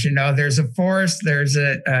Star Wars. There's a force, there's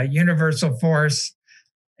a universal force,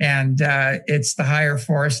 and it's the higher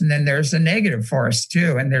force. And then there's a negative force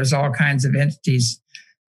too. And there's all kinds of entities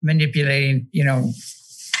manipulating,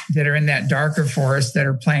 that are in that darker force that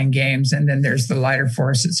are playing games. And then there's the lighter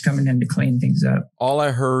force that's coming in to clean things up. All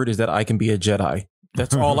I heard is that I can be a Jedi.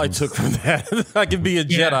 That's all I took from that. I can be a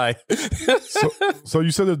Jedi. So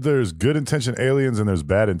you said that there's good intention aliens and there's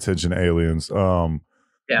bad intention aliens. Yeah.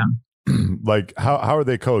 Like how are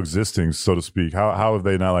they coexisting, so to speak? How have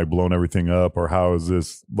they not like blown everything up, or how is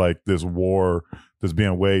this war that's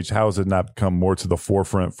being waged? How has it not come more to the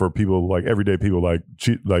forefront for people, like everyday people like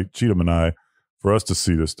Cheatham and I, for us to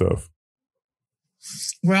see this stuff?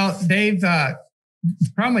 Well, they've the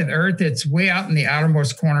problem with Earth, it's way out in the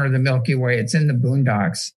outermost corner of the Milky Way. It's in the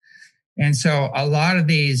boondocks. And so a lot of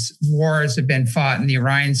these wars have been fought in the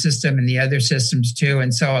Orion system and the other systems too.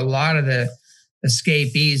 And so a lot of the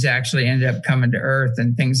escapees actually ended up coming to Earth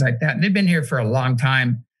and things like that. And they've been here for a long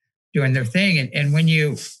time doing their thing. And when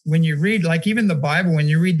you read, like even the Bible, when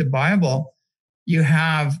you read the Bible, you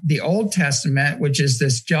have the Old Testament, which is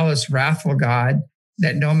this jealous, wrathful God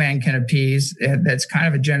that no man can appease. That's kind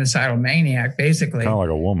of a genocidal maniac, basically. Kind of like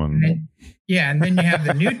a woman. And then you have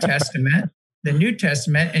the New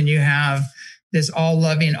Testament, and you have this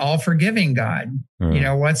all-loving, all-forgiving God.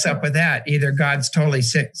 What's up with that? Either God's totally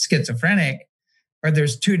schizophrenic, or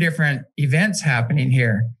there's two different events happening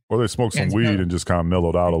here. Or they smoked some weed and just kind of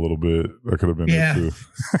mellowed out a little bit. That could have been it too.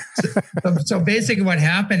 so basically what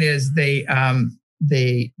happened is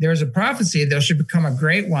there's a prophecy there should become a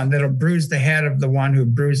great one that'll bruise the head of the one who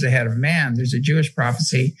bruised the head of man. There's a Jewish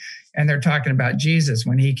prophecy, and they're talking about Jesus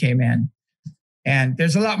when he came in. And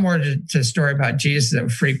there's a lot more to the story about Jesus that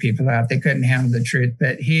would freak people out. They couldn't handle the truth.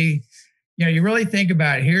 But he, you really think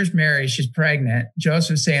about it. Here's Mary. She's pregnant.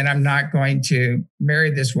 Joseph's saying, I'm not going to marry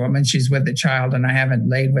this woman. She's with a child and I haven't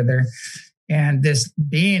laid with her. And this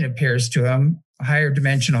being appears to him, a higher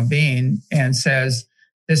dimensional being, and says,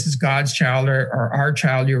 this is God's child or our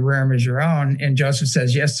child. Your womb is your own. And Joseph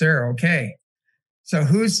says, yes, sir. Okay. So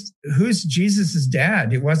who's Jesus's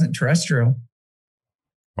dad? It wasn't terrestrial.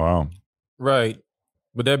 Wow. Right.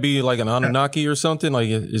 Would that be like an Anunnaki or something? Like,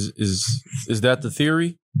 is that the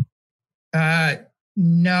theory?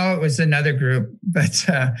 No, it was another group, but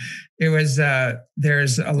it was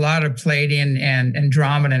there's a lot of Pleiadian and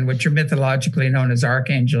Andromedan, which are mythologically known as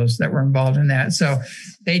archangels, that were involved in that. So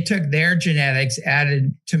they took their genetics,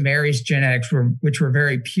 added to Mary's genetics, which were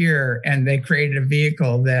very pure, and they created a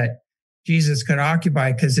vehicle that Jesus could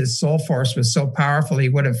occupy because his soul force was so powerful he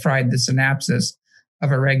would have fried the synapses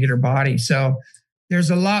of a regular body. So there's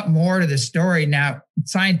a lot more to the story. Now,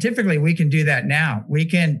 scientifically, we can do that now. We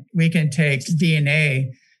can take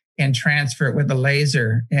DNA and transfer it with a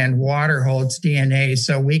laser, and water holds DNA.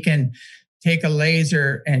 So we can take a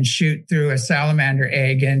laser and shoot through a salamander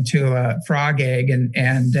egg into a frog egg, and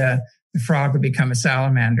the frog would become a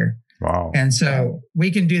salamander. Wow. And so we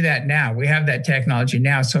can do that now. We have that technology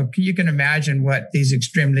now. So you can imagine what these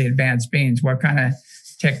extremely advanced beings, what kind of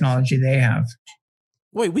technology they have.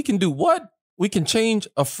 Wait, we can do what? We can change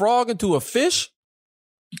a frog into a fish?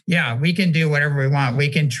 Yeah, we can do whatever we want. We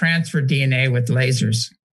can transfer DNA with lasers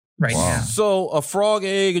now. So a frog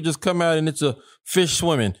egg would just come out and it's a fish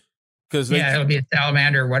swimming. It'll be a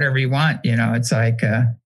salamander, whatever you want. It's like...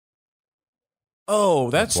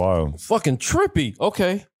 that's wild. Fucking trippy.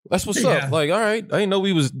 Okay, that's what's up. Like, all right, I didn't know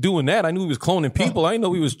we was doing that. I knew we was cloning people. I didn't know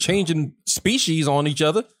we was changing species on each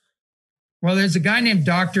other. Well, there's a guy named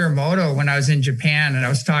Dr. Emoto when I was in Japan, and I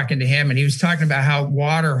was talking to him, and he was talking about how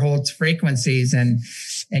water holds frequencies, and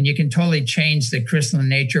you can totally change the crystalline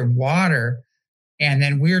nature of water. And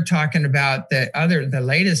then we were talking about the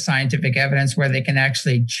latest scientific evidence where they can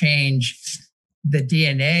actually change the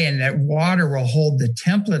DNA, and that water will hold the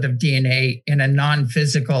template of DNA in a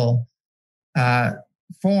non-physical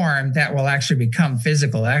form that will actually become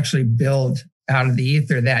physical, actually build out of the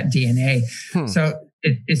ether that DNA. So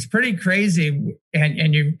it's pretty crazy.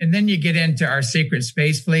 And then you get into our secret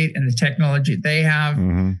space fleet and the technology they have.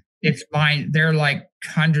 It's mine. They're like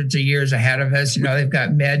hundreds of years ahead of us. You know, they've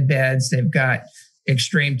got med beds, they've got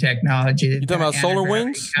extreme technology. You talking about solar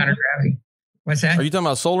winds? Counter-gravity. What's that? Are you talking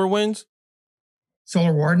about solar winds?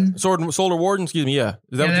 Solar Warden? Solar Warden, excuse me, yeah.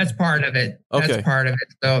 That's part of it. Okay. That's part of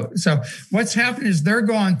it. So what's happened is they're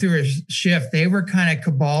going through a shift. They were kind of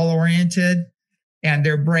cabal oriented, and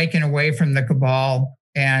they're breaking away from the cabal,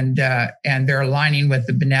 and they're aligning with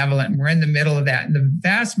the benevolent. We're in the middle of that. And the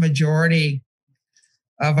vast majority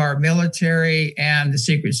of our military and the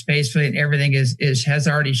secret space fleet and everything has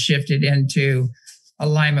already shifted into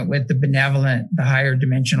alignment with the benevolent, the higher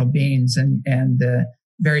dimensional beings, and the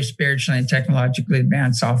very spiritually and technologically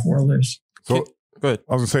advanced off-worlders. So, good.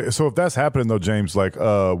 I was gonna say, so if that's happening though, James, like,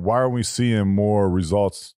 why are we seeing more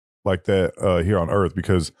results like that here on Earth?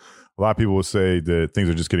 Because a lot of people would say that things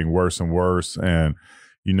are just getting worse and worse, and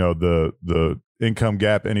you know the income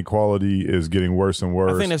gap inequality is getting worse and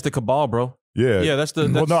worse. I think that's the cabal, bro. Yeah, that's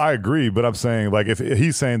well, no, I agree, but I'm saying, like, if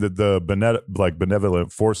he's saying that the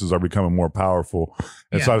benevolent forces are becoming more powerful,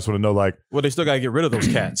 and so I just want to know, like, well, they still got to get rid of those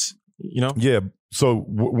cats, you know? Yeah. So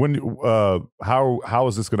when how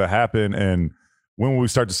is this going to happen, and when will we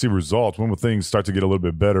start to see results? When will things start to get a little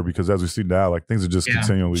bit better? Because as we see now, like, things are just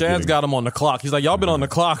continually. Chad's got him on the clock. He's like, y'all been on the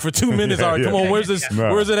clock for 2 minutes. All right, come on. Where's this?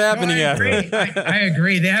 No. Where's it happening at? I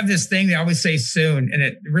agree. They have this thing. They always say soon, and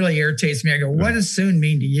it really irritates me. I go, what does soon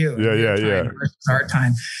mean to you? Yeah. Versus our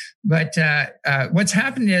time. But what's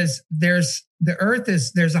happened is there's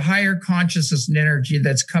a higher consciousness and energy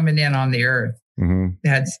that's coming in on the earth.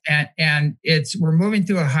 That's and we're moving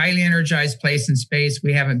through a highly energized place in space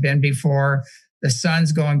we haven't been before. The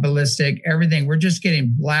sun's going ballistic, everything. We're just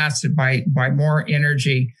getting blasted by more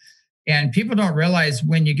energy. And people don't realize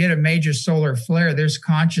when you get a major solar flare, there's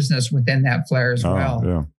consciousness within that flare as well.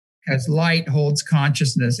 Yeah. Because light holds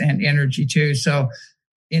consciousness and energy too. So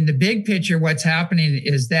in the big picture, what's happening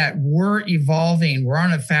is that we're evolving. We're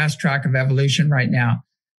on a fast track of evolution right now,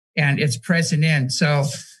 and it's pressing in. So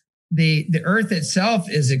the earth itself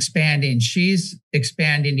is expanding. She's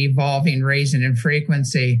expanding, evolving, raising in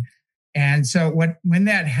frequency. And so when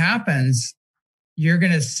that happens, you're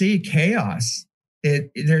going to see chaos.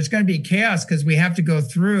 There's going to be chaos because we have to go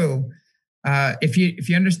through. If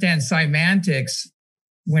you understand semantics,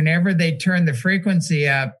 whenever they turn the frequency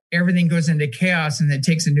up, everything goes into chaos and it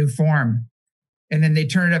takes a new form. And then they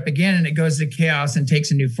turn it up again and it goes to chaos and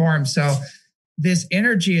takes a new form. So this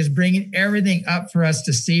energy is bringing everything up for us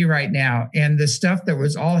to see right now. And the stuff that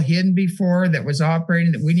was all hidden before, that was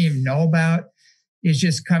operating, that we didn't even know about, is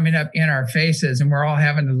just coming up in our faces, and we're all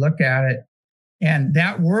having to look at it. And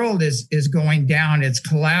that world is going down. It's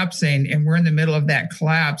collapsing, and we're in the middle of that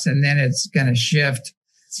collapse, and then it's going to shift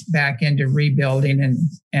back into rebuilding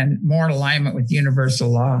and more in alignment with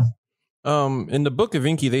universal law. In the Book of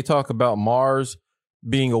Enki, they talk about Mars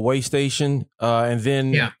being a way station, and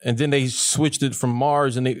then they switched it from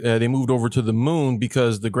Mars, and they moved over to the moon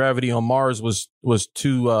because the gravity on Mars was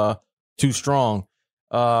too strong.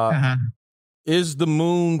 Is the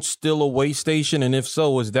moon still a way station? And if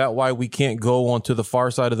so, is that why we can't go onto the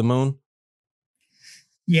far side of the moon?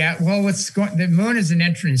 Yeah, well, the moon is an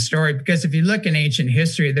interesting story, because if you look in ancient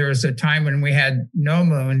history, there was a time when we had no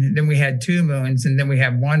moon, then we had two moons, and then we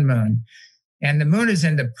have one moon. And the moon is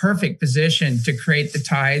in the perfect position to create the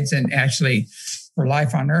tides and actually for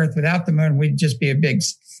life on Earth. Without the moon, we'd just be a big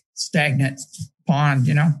stagnant pond,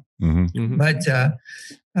 you know? Mm-hmm. But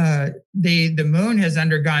the moon has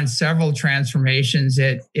undergone several transformations.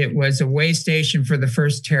 It was a way station for the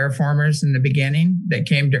first terraformers in the beginning that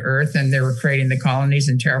came to Earth, and they were creating the colonies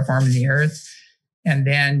and terraforming the Earth. And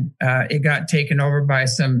then it got taken over by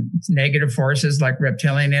some negative forces like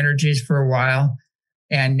reptilian energies for a while.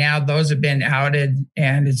 And now those have been outed,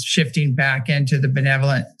 and it's shifting back into the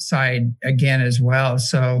benevolent side again as well.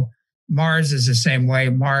 So Mars is the same way.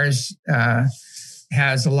 Mars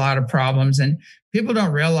has a lot of problems, and people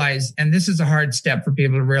don't realize, and this is a hard step for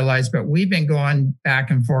people to realize, but we've been going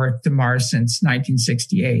back and forth to Mars since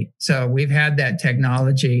 1968. So we've had that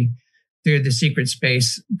technology through the secret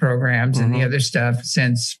space programs and the other stuff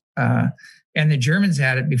since, and the Germans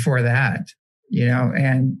had it before that, you know,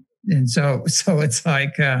 and so it's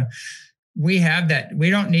like, we have that.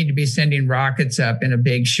 We don't need to be sending rockets up in a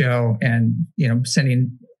big show and, you know,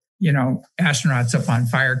 sending, you know, astronauts up on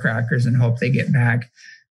firecrackers and hope they get back.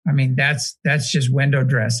 I mean, that's just window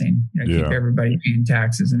dressing. Keep everybody paying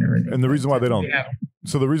taxes and everything. And the reason why they don't,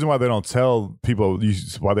 so the reason why they don't tell people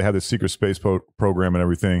why they have this secret space program and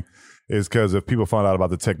everything is because if people found out about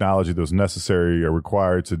the technology that was necessary or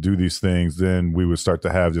required to do these things, then we would start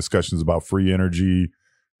to have discussions about free energy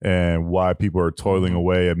and why people are toiling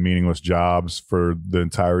away at meaningless jobs for the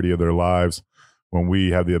entirety of their lives when we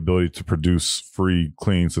have the ability to produce free,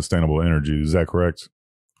 clean, sustainable energy. Is that correct?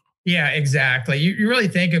 Yeah, exactly. You really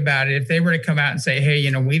think about it. If they were to come out and say,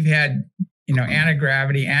 hey, we've had,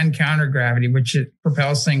 anti-gravity and counter-gravity, which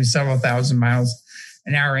propels things several thousand miles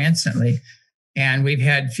an hour instantly. And we've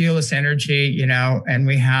had fuelless energy, and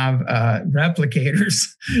we have replicators,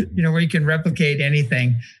 where you can replicate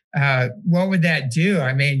anything. What would that do?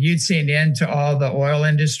 I mean, you'd see an end to all the oil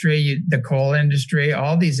industry, the coal industry,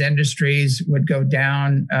 all these industries would go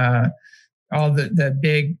down. All the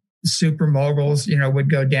big super moguls, would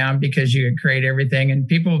go down because you could create everything, and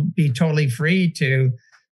people be totally free to,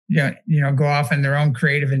 go off in their own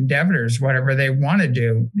creative endeavors, whatever they want to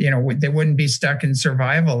do. They wouldn't be stuck in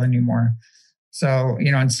survival anymore. So,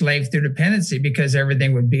 enslaved through dependency because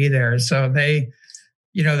everything would be there. So they,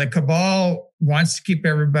 the cabal wants to keep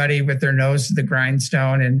everybody with their nose to the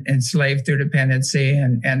grindstone and enslaved through dependency.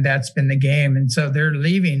 And that's been the game. And so they're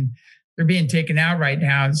leaving. They're being taken out right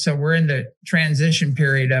now. And so we're in the transition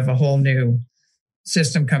period of a whole new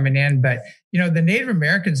system coming in. But, the Native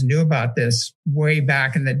Americans knew about this way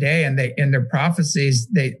back in the day. And they, in their prophecies,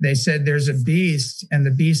 they said there's a beast, and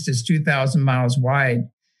the beast is 2,000 miles wide.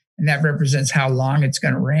 And that represents how long it's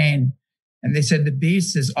going to rain. And they said the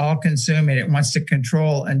beast is all consuming. It wants to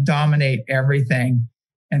control and dominate everything.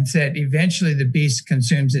 And said eventually the beast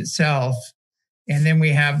consumes itself. And then we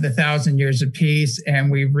have the 1,000 years of peace,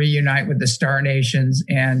 and we reunite with the Star Nations,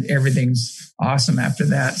 and everything's awesome after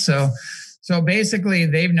that. So basically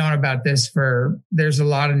they've known about this there's a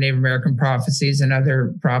lot of Native American prophecies and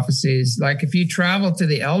other prophecies. Like if you travel to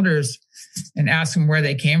the elders and ask them where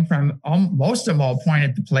they came from, most of them all point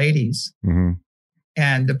at the Pleiades. Mm-hmm.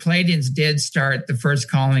 And the Pleiadians did start the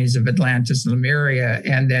first colonies of Atlantis and Lemuria,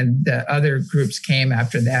 and then the other groups came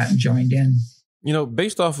after that and joined in.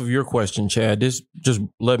 Based off of your question, Chad, this just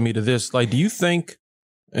led me to this. Like, do you think,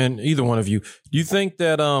 and either one of you, do you think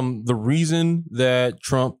that the reason that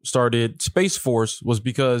Trump started Space Force was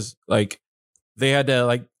because they had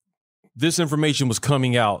to this information was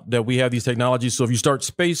coming out that we have these technologies. So if you start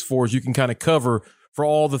Space Force, you can kind of cover for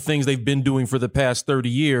all the things they've been doing for the past 30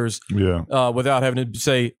 years without having to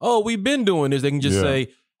say, oh, we've been doing this. They can just say,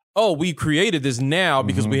 oh, we created this now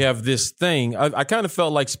because we have this thing. I kind of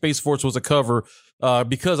felt like Space Force was a cover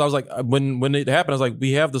because I was like, when it happened, I was like,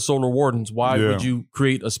 we have the Solar Wardens. Why would you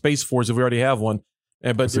create a Space Force if we already have one?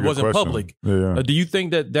 But it wasn't public. Do you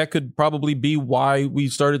think that could probably be why we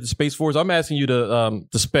started the Space Force? I'm asking you to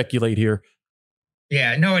speculate here.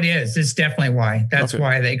 Yeah, no, it is. It's definitely why. That's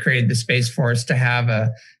why they created the Space Force, to have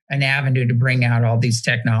an avenue to bring out all these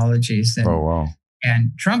technologies. And,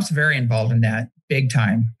 and Trump's very involved in that, big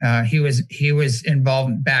time. He was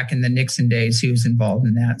involved back in the Nixon days. He was involved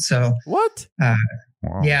in that. So what?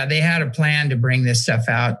 Yeah, they had a plan to bring this stuff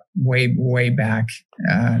out way back.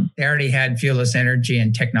 They already had fuelless energy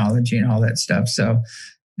and technology and all that stuff. So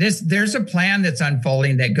there's a plan that's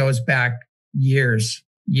unfolding that goes back years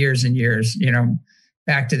and years,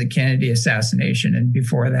 back to the Kennedy assassination and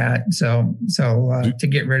before that. So to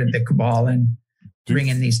get rid of the cabal and bring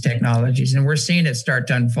in these technologies. And we're seeing it start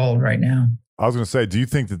to unfold right now. I was going to say, do you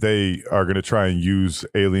think that they are going to try and use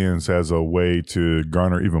aliens as a way to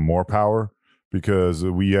garner even more power? Because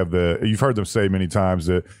we have you've heard them say many times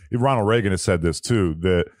that Ronald Reagan has said this too,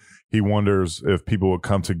 that he wonders if people would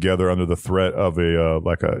come together under the threat of a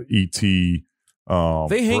ET. They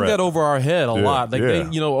hang that over our head a lot.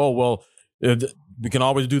 We can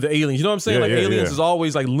always do the aliens. You know what I'm saying? Aliens is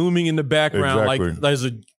always looming in the background. Exactly. Like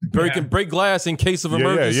there's break glass in case of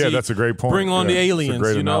emergency. Yeah, that's a great point. Bring on the aliens.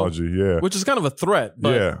 That's a great analogy. Which is kind of a threat.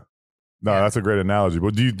 But, that's a great analogy.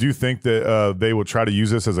 But do you think that they will try to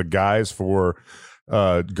use this as a guise for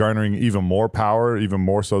garnering even more power, even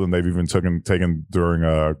more so than they've even taken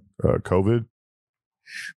during COVID?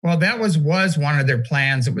 Well, that was one of their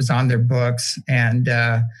plans. It was on their books, and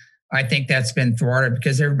I think that's been thwarted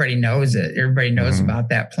because everybody knows it. Everybody knows about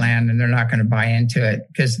that plan, and they're not going to buy into it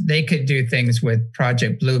because they could do things with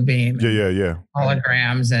Project Bluebeam,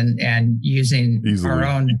 holograms, and using our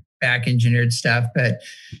own back engineered stuff. But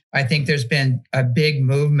I think there's been a big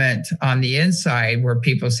movement on the inside where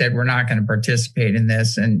people said we're not going to participate in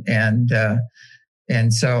this, and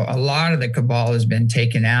And so a lot of the cabal has been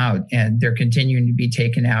taken out, and they're continuing to be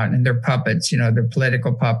taken out, and their puppets, their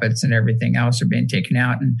political puppets and everything else are being taken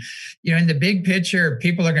out. And, in the big picture,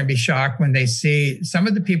 people are going to be shocked when they see some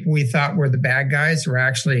of the people we thought were the bad guys were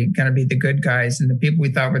actually going to be the good guys. And the people we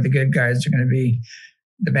thought were the good guys are going to be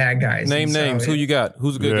the bad guys. Name names. Who you got?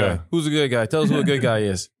 Who's a good guy? Who's a good guy? Tell us who a good guy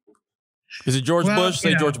is. Is it George Bush?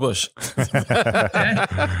 Say George Bush.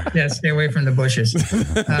 Yeah, stay away from the Bushes.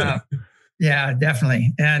 Yeah,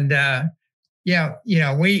 definitely. And,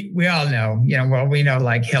 we all know, we know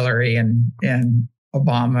like Hillary and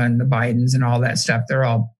Obama and the Bidens and all that stuff. They're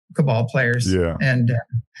all cabal players. Yeah. And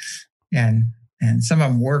some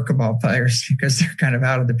of them were cabal players because they're kind of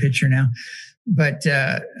out of the picture now. But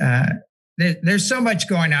there's so much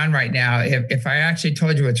going on right now. If I actually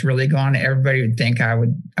told you what's really going on, everybody would think I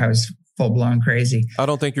was full blown crazy. I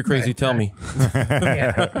don't think you're crazy. Tell me.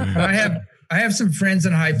 Yeah. I have some friends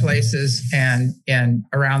in high places and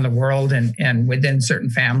around the world and within certain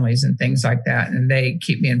families and things like that. And they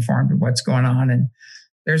keep me informed of what's going on. And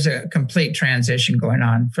there's a complete transition going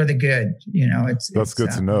on for the good. That's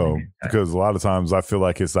good to know, because a lot of times I feel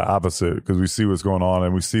like it's the opposite, because we see what's going on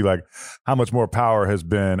and we see like how much more power has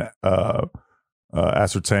been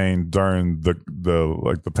ascertained during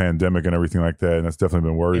the pandemic and everything like that. And that's definitely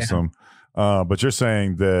been worrisome. Yeah. But you're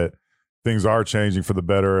saying that things are changing for the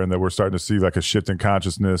better and that we're starting to see like a shift in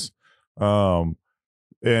consciousness.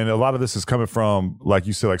 And a lot of this is coming from, like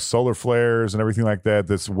you said, like solar flares and everything like that.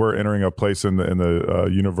 We're entering a place in the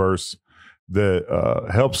universe that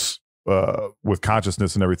helps with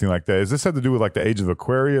consciousness and everything like that. Does this have to do with like the age of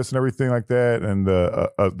Aquarius and everything like that? And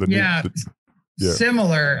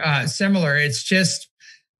similar.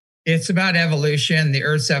 It's about evolution, the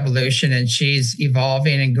Earth's evolution, and she's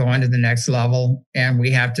evolving and going to the next level. And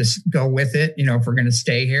we have to go with it, if we're going to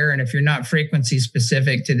stay here. And if you're not frequency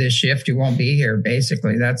specific to this shift, you won't be here.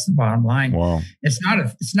 Basically, that's the bottom line. Wow. It's not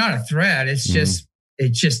a threat. It's just,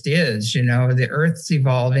 it just is, the Earth's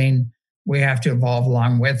evolving. We have to evolve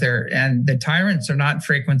along with her. And the tyrants are not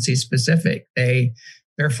frequency specific.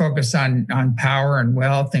 They're focused on power and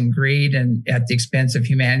wealth and greed and at the expense of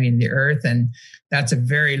humanity and the earth. And that's a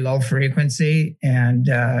very low frequency, and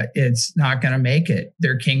it's not going to make it.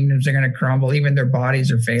 Their kingdoms are going to crumble. Even their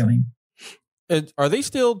bodies are failing. Are they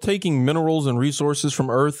still taking minerals and resources from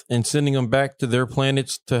Earth and sending them back to their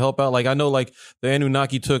planets to help out? Like I know like the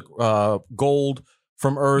Anunnaki took gold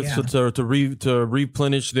from Earth to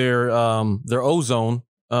replenish their ozone,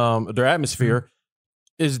 their atmosphere.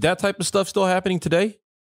 Mm-hmm. Is that type of stuff still happening today?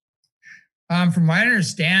 From what I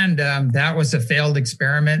understand, that was a failed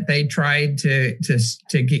experiment. They tried to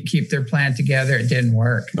keep their plan together. It didn't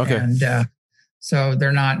work. Okay. And so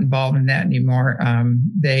they're not involved in that anymore.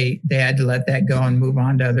 They had to let that go and move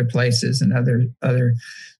on to other places and other,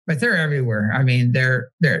 but they're everywhere. I mean,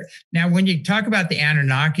 they're now when you talk about the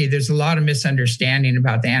Anunnaki, there's a lot of misunderstanding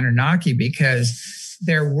about the Anunnaki, because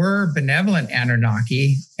there were benevolent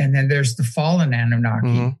Anunnaki and then there's the fallen Anunnaki.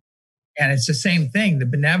 Mm-hmm. And it's the same thing. The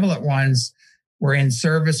benevolent ones were in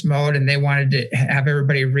service mode and they wanted to have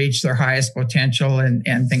everybody reach their highest potential and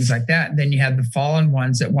things like that. And then you had the fallen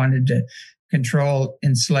ones that wanted to control,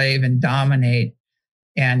 enslave, and dominate.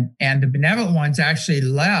 And the benevolent ones actually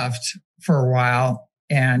left for a while,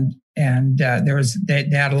 and they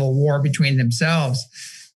had a little war between themselves.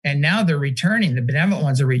 And now they're returning. The benevolent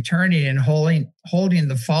ones are returning and holding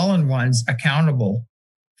the fallen ones accountable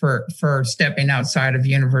for stepping outside of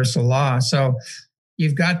universal law. So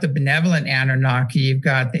you've got the benevolent Anunnaki, you've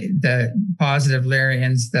got the positive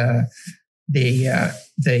Lyrians, the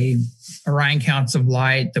Orion Counts of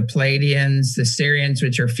Light, the Pleiadians, the Sirians,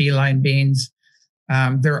 which are feline beings.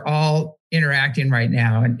 They're all interacting right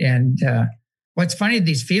now. And what's funny,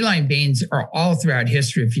 these feline beings are all throughout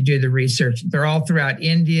history. If you do the research, they're all throughout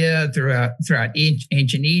India, throughout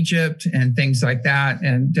ancient Egypt and things like that.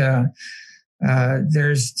 And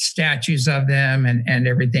there's statues of them and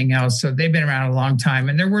everything else. So they've been around a long time.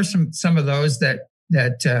 And there were some of those that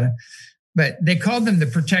but they called them the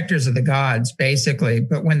protectors of the gods, basically.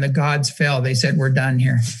 But when the gods fell, they said, we're done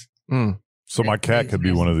here. So my cat could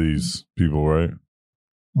be one of these people, right?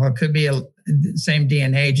 Well, it could be same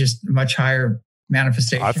DNA, just much higher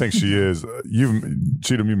manifestation. I think she is.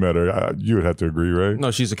 Cheatham, you met her. You would have to agree, right?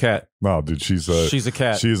 No, she's a cat. No, dude, she's a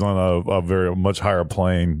cat. She's on a very much higher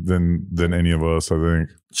plane than any of us, I think.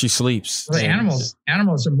 She sleeps. Well, animals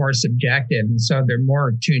are more subjective, and so they're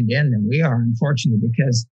more tuned in than we are, unfortunately,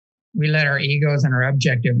 because we let our egos and our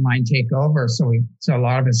objective mind take over. So a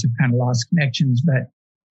lot of us have kind of lost connections. But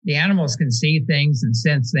the animals can see things and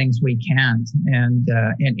sense things we can't, and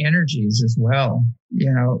energies as well.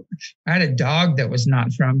 You know, I had a dog that was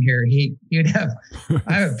not from here. He'd have,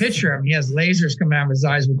 I have a picture of him. He has lasers coming out of his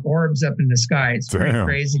eyes with orbs up in the sky. It's pretty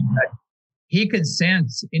crazy, but he could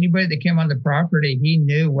sense anybody that came on the property. He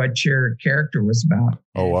knew what your character was about.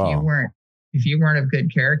 Oh, wow. If you weren't of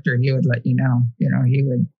good character, he would let you know. You know,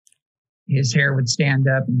 his hair would stand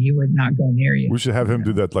up and he would not go near you. We should have him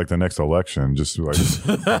do that like the next election. Just like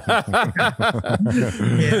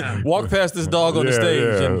walk past this dog on the stage.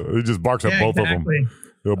 Yeah. And, he just barks at both of them.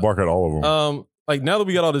 He'll bark at all of them. Like now that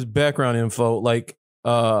we got all this background info, like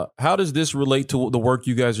how does this relate to the work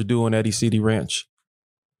you guys are doing at ECD Ranch?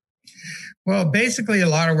 Well, basically, a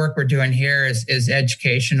lot of work we're doing here is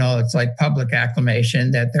educational. It's like public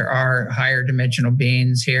acclamation that there are higher dimensional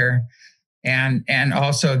beings here, and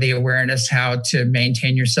also the awareness how to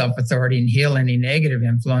maintain your self-authority and heal any negative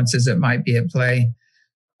influences that might be at play.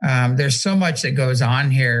 There's so much that goes on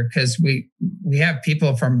here because we have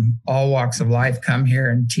people from all walks of life come here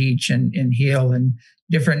and teach and heal in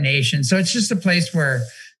different nations. So it's just a place where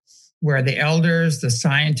the elders, the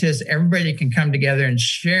scientists, everybody can come together and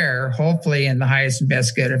share, hopefully, in the highest and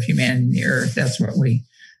best good of humanity and the earth. That's what we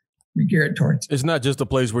gear it towards. It's not just a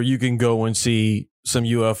place where you can go and see some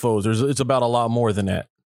UFOs. It's about a lot more than that.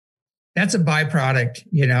 That's a byproduct.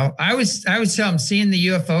 You know, I was telling them seeing the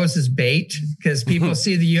UFOs is bait because people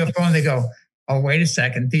see the UFO and they go, oh, wait a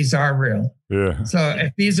second, these are real. Yeah. So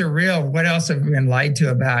if these are real, what else have we been lied to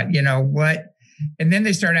about? You know, what? And then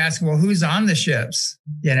they start asking, well, who's on the ships?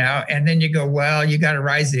 You know, and then you go, well, you got to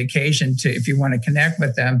rise to the occasion if you want to connect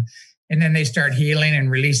with them. And then they start healing and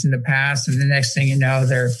releasing the past. And the next thing you know,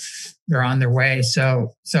 they're on their way.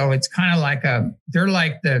 So it's kind of like they're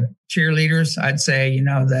like the cheerleaders, I'd say, you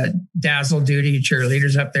know, the dazzle duty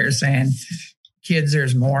cheerleaders up there saying, kids,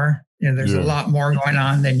 there's more. You know, there's a lot more going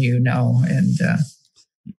on than you know. And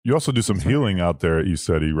you also do some healing out there at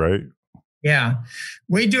ECD, right? Yeah,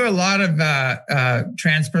 we do a lot of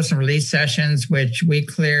transpersonal release sessions, which we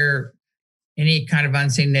clear any kind of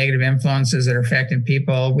unseen negative influences that are affecting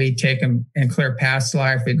people. We take them and clear past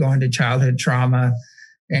life. We go into childhood trauma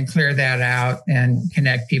and clear that out and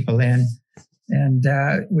connect people in. And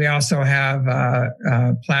we also have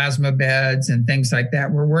plasma beds and things like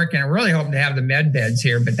that. We're really hoping to have the med beds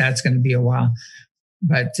here, but that's going to be a while.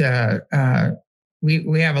 But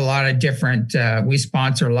we have a lot of different, we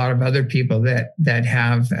sponsor a lot of other people that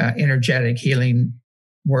have energetic healing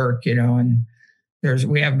work, you know, and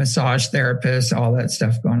we have massage therapists, all that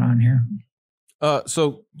stuff going on here.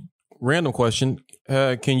 So random question.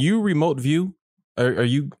 Can you remote view?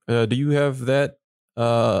 Do you have that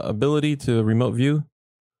ability to remote view?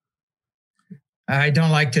 I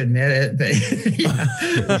don't like to admit it,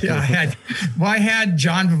 but I had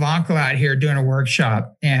John Vivanco out here doing a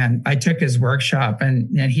workshop, and I took his workshop,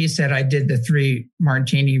 and he said I did the 3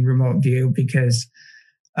 Martini remote view because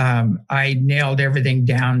I nailed everything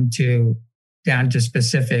down to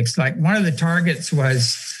specifics. Like one of the targets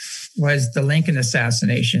was the Lincoln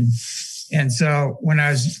assassination. And so when I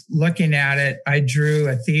was looking at it, I drew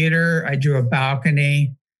a theater, I drew a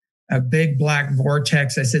balcony, a big black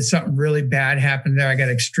vortex. I said something really bad happened there. I got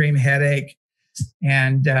extreme headache,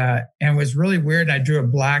 and was really weird. I drew a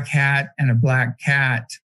black hat and a black cat,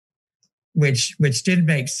 which didn't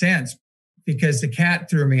make sense because the cat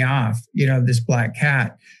threw me off. You know, this black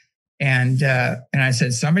cat, and I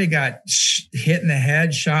said somebody got hit in the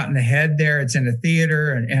head, shot in the head. There, it's in a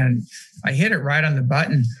theater, and I hit it right on the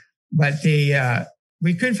button, but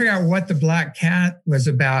we couldn't figure out what the black cat was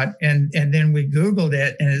about. And then we Googled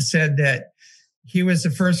it, and it said that he was the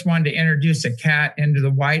first one to introduce a cat into the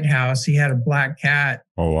White House. He had a black cat.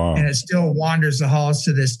 Oh, wow. And it still wanders the halls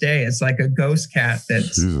to this day. It's like a ghost cat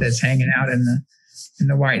that's hanging out in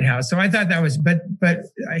the White House. So I thought that was, but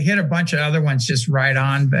I hit a bunch of other ones just right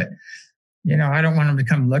on, but you know, I don't want them to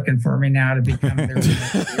come looking for me now to become their.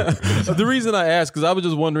 The reason I asked, because I was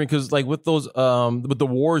just wondering, because like with those, with the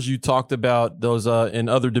wars you talked about, those in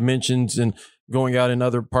other dimensions and going out in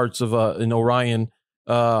other parts of in Orion,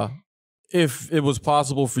 if it was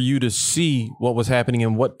possible for you to see what was happening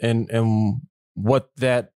and what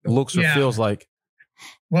that looks or feels like.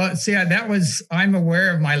 Well, see, I'm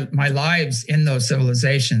aware of my lives in those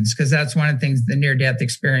civilizations because that's one of the things the near-death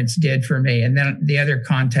experience did for me, and then the other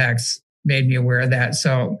contacts made me aware of that.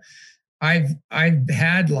 So I've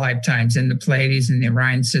had lifetimes in the Pleiades and the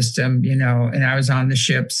Orion system, you know, and I was on the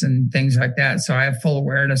ships and things like that. So I have full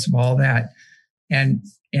awareness of all that. And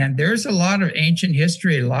there's a lot of ancient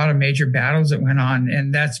history, a lot of major battles that went on,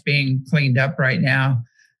 and that's being cleaned up right now.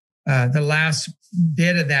 The last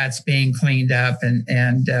bit of that's being cleaned up,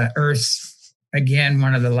 and Earth's again,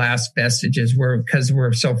 one of the last vestiges because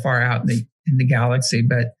we're so far out in the galaxy,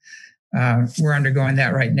 but we're undergoing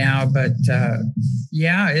that right now. But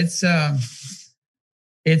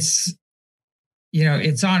it's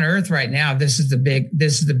it's on Earth right now. This is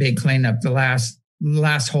the big cleanup. The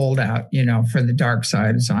last holdout, for the dark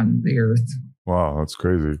side is on the Earth. Wow, that's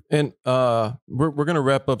crazy. And we're going to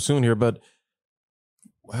wrap up soon here, but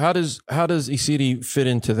how does ECD fit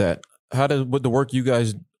into that? How does what the work you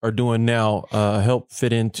guys are doing now help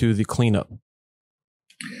fit into the cleanup?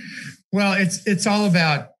 Well, it's all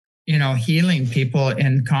about healing people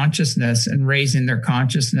in consciousness and raising their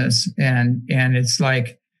consciousness, and it's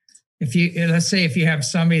like let's say if you have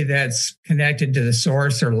somebody that's connected to the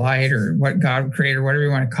source or light or what God created, whatever you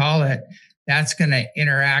want to call it, that's going to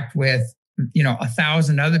interact with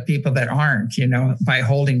 1,000 other people that aren't, by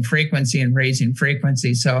holding frequency and raising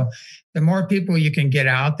frequency. So the more people you can get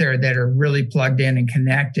out there that are really plugged in and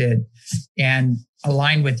connected and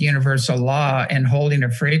aligned with universal law and holding a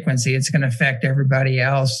frequency, it's going to affect everybody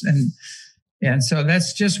else. And so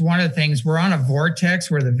that's just one of the things. We're on a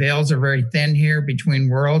vortex where the veils are very thin here between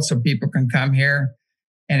worlds, so people can come here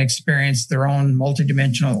and experience their own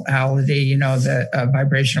multidimensionality, the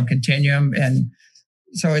vibrational continuum. And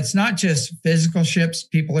so it's not just physical ships.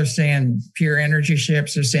 People are saying pure energy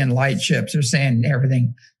ships. They're saying light ships. They're saying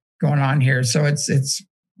everything going on here. So it's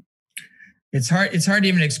hard to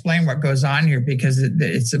even explain what goes on here because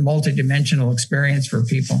it's a multidimensional experience for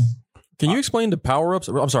people. Can you explain the power-ups?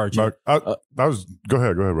 I'm sorry, Jim. Go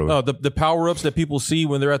ahead, brother. The power-ups that people see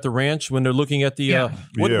when they're at the ranch, when they're looking at the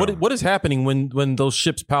what is happening when those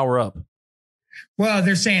ships power up? Well,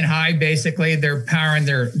 they're saying hi, basically. They're powering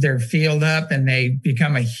their field up and they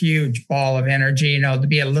become a huge ball of energy, to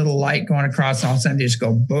be a little light going across, and all of a sudden they just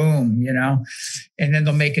go boom, and then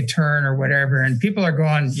they'll make a turn or whatever. And people are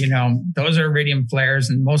going, those are iridium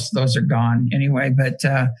flares and most of those are gone anyway, but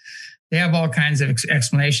they have all kinds of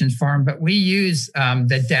explanations for them. But we use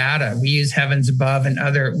the data. We use Heavens Above and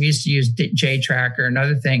we used to use J-Tracker and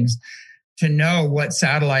other things to know what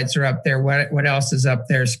satellites are up there, what else is up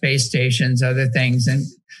there, space stations, other things.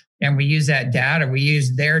 And we use that data. We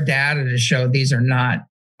use their data to show these are not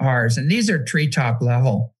ours. And these are treetop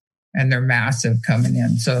level and they're massive coming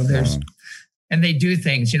in. So and they do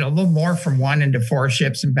things, a little more from 1 into 4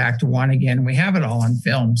 ships and back to 1 again. We have it all on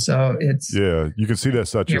film. So it's... Yeah, you can see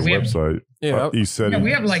that's at your website.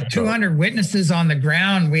 We have like 200 witnesses on the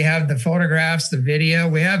ground. We have the photographs, the video.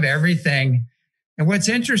 We have everything. And what's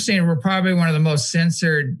interesting, we're probably one of the most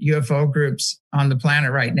censored UFO groups on the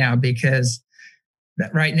planet right now because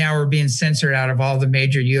right now we're being censored out of all the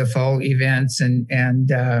major UFO events and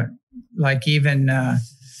even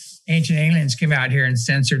Ancient Aliens came out here and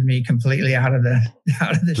censored me completely out of the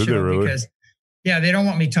show because they don't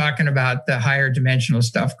want me talking about the higher dimensional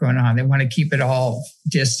stuff going on. They want to keep it all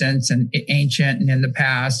distant and ancient and in the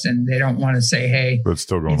past, and they don't want to say, hey, but it's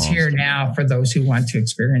still going on. Here now for those who want to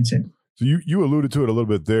experience it. So you alluded to it a little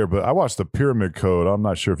bit there, but I watched The Pyramid Code. I'm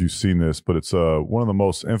not sure if you've seen this, but it's one of the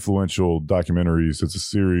most influential documentaries. It's a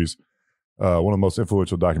series, one of the most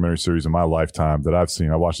influential documentary series in my lifetime that I've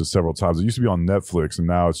seen. I watched it several times. It used to be on Netflix, and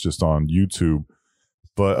now it's just on YouTube.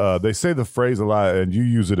 But they say the phrase a lot, and you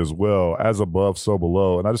use it as well, as above, so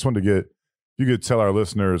below. And I just wanted to if you could tell our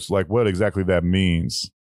listeners, like, what exactly that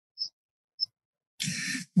means.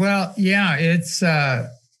 Well, yeah, it's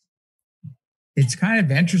kind of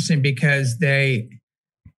interesting because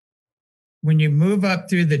when you move up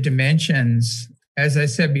through the dimensions, as I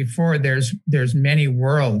said before, there's many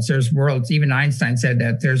worlds. There's worlds. Even Einstein said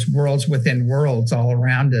that there's worlds within worlds all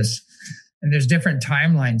around us. And there's different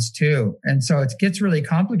timelines too. And so it gets really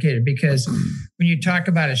complicated because when you talk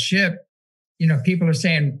about a ship, people are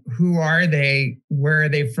saying, who are they? Where are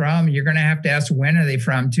they from? You're going to have to ask, when are they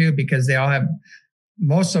from too? Because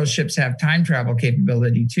most of those ships have time travel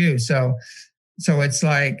capability too. So it's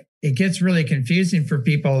like, it gets really confusing for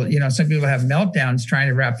people. Some people have meltdowns trying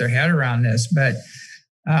to wrap their head around this, but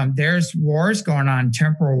there's wars going on,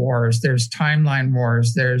 temporal wars. There's timeline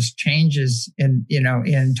wars. There's changes in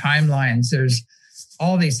timelines. There's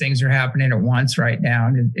all these things are happening at once right now.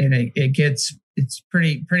 And it's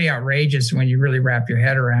pretty outrageous when you really wrap your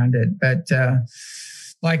head around it. But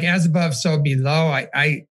like as above, so below,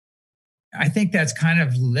 I think that's kind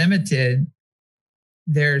of limited.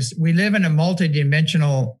 We live in a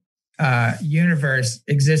multidimensional universe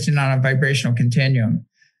existing on a vibrational continuum.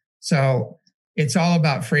 So it's all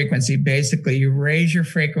about frequency. Basically, you raise your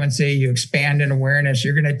frequency, you expand in awareness,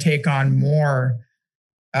 you're going to take on more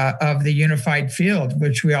of the unified field,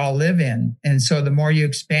 which we all live in. And so the more you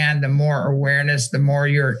expand, the more awareness, the more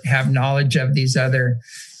you have knowledge of these other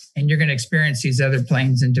and you're going to experience these other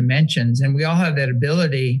planes and dimensions. And we all have that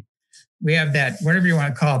ability. We have that, whatever you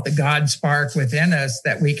want to call it, the God spark within us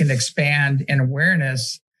that we can expand in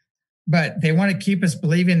awareness. But they want to keep us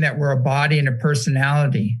believing that we're a body and a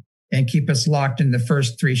personality and keep us locked in the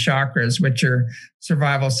first three chakras, which are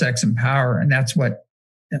survival, sex, and power. And that's what,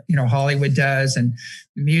 Hollywood does, and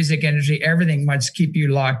music industry, everything wants to keep you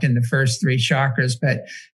locked in the first three chakras. But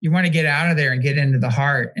you want to get out of there and get into the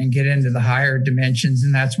heart and get into the higher dimensions.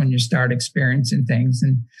 And that's when you start experiencing things.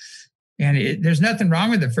 And there's nothing wrong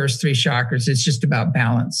with the first three chakras. It's just about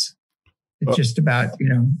balance. It's just about,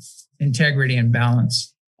 integrity and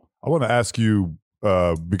balance. I want to ask you,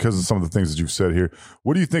 because of some of the things that you've said here,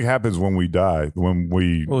 what do you think happens when we die,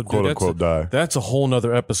 quote unquote die? That's a whole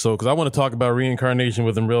nother episode, because I want to talk about reincarnation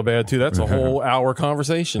with him real bad too. That's a whole hour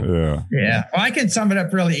conversation. Yeah. Well, I can sum it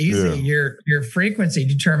up really easy. Yeah. Your frequency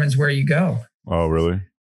determines where you go. Oh, really?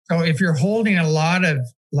 So if you're holding a lot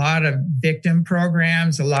of victim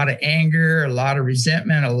programs, a lot of anger, a lot of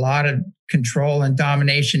resentment, a lot of control and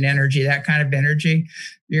domination energy, that kind of energy,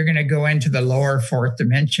 you're going to go into the lower fourth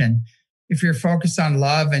dimension. If you're focused on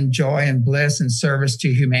love and joy and bliss and service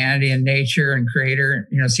to humanity and nature and creator,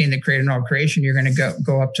 seeing the creator in all creation, you're going to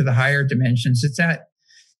go up to the higher dimensions. It's that,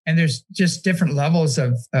 and there's just different levels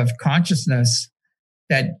of consciousness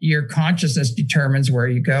that your consciousness determines where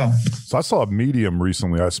you go. So I saw a medium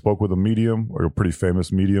recently. I spoke with a medium, or a pretty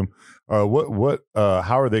famous medium. How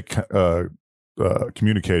are they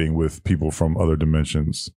communicating with people from other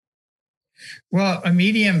dimensions? Well, a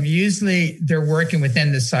medium, usually they're working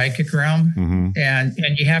within the psychic realm, and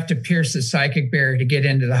you have to pierce the psychic barrier to get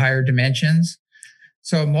into the higher dimensions.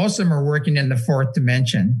 So most of them are working in the fourth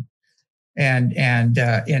dimension, and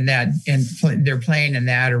they're playing in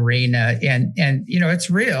that arena. And it's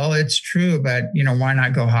real, it's true, but why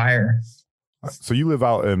not go higher? So you live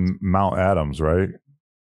out in Mount Adams, right?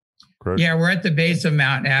 Correct? Yeah, we're at the base of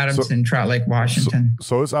Mount Adams in Trout Lake, Washington.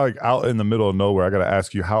 So it's like out in the middle of nowhere. I got to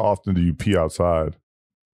ask you, how often do you pee outside?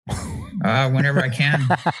 Whenever I can.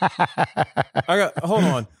 Hold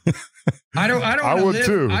on. I want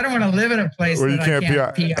to live in a place where you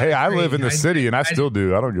can't pee. Hey, I live in the city and I still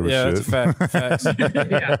do. I don't give a shit. That's a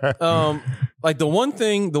fact. Yeah. Like the one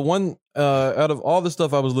out of all the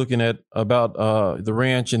stuff I was looking at about the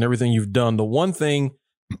ranch and everything you've done, the one thing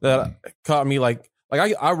that caught me, like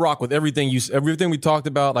I rock with everything we talked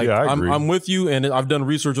about. Like I'm with you, and I've done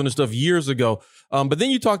research on this stuff years ago. But then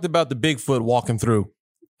you talked about the Bigfoot walking through.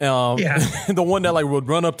 The one that would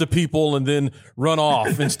run up to people and then run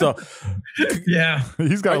off and stuff. Yeah.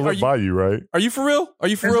 He's got to live by you, right? Are you for real? Are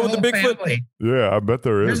you for real with the Bigfoot? Family. Yeah, I bet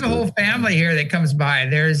there is. There's a whole family here that comes by.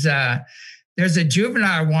 There's a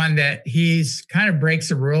juvenile one that he's kind of breaks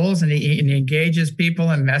the rules, and he engages people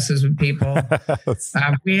and messes with people.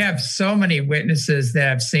 We have so many witnesses that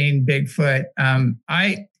have seen Bigfoot.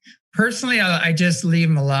 I just leave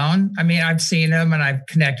them alone. I mean, I've seen them and I've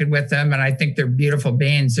connected with them, and I think they're beautiful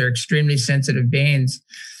beings. They're extremely sensitive beings,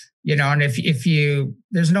 and if you,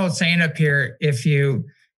 there's no saying up here, if you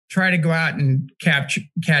try to go out and catch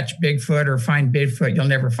Bigfoot or find Bigfoot, you'll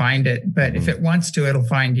never find it. But if it wants to, it'll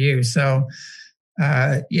find you. So,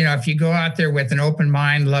 if you go out there with an open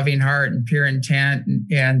mind, loving heart, and pure intent,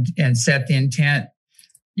 and set the intent,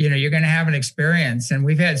 you're going to have an experience. And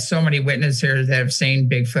we've had so many witnesses here that have seen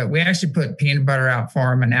Bigfoot. We actually put peanut butter out for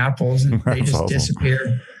them and apples, and they just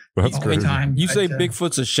disappear all the time. You say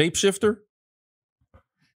Bigfoot's a shapeshifter?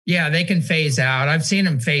 Yeah, they can phase out. I've seen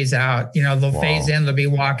them phase out. They'll phase in, they'll be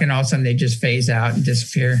walking, all of a sudden they just phase out and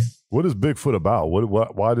disappear. What is Bigfoot about?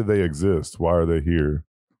 Why do they exist? Why are they here?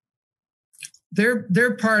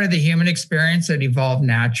 They're part of the human experience that evolved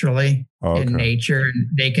naturally in nature.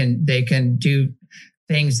 They can do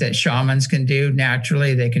things that shamans can do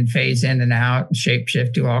naturally. They can phase in and out,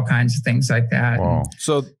 shapeshift, do all kinds of things like that. Wow.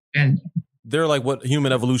 And they're like what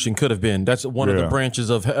human evolution could have been. That's one of the branches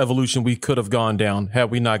of evolution we could have gone down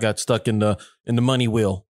had we not got stuck in the money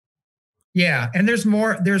wheel. Yeah, and there's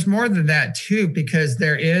more than that too, because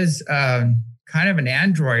there is kind of an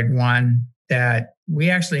android one that we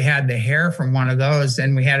actually had the hair from one of those,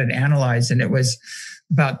 and we had it analyzed, and it was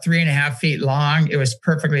about 3.5 feet long. It was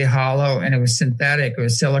perfectly hollow, and it was synthetic. It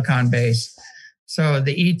was silicon based. So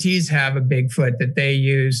the ETs have a Bigfoot that they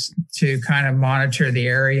use to kind of monitor the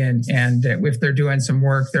area. And if they're doing some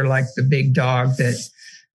work, they're like the big dog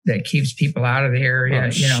that keeps people out of the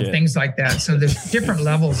area, things like that. So there's different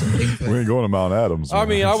levels of Bigfoot. We ain't going to Mount Adams. I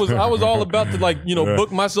mean, I was all about to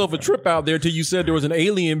book myself a trip out there till you said there was an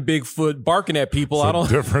alien Bigfoot barking at people.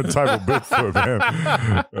 It's a different type of Bigfoot,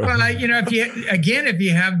 man. Well, if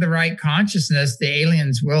you have the right consciousness, the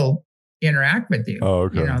aliens will interact with you. Oh,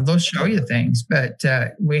 okay. They'll show you things, but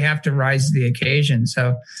we have to rise to the occasion.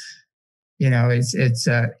 So, it's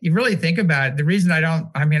you really think about it. The reason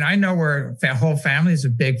I know where whole families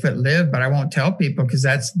of Bigfoot live, but I won't tell people because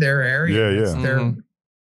that's their area. Yeah.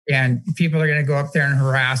 And people are going to go up there and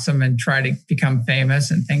harass them and try to become famous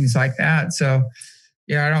and things like that. So,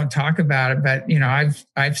 I don't talk about it, but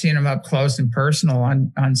I've seen them up close and personal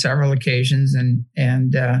on several occasions, and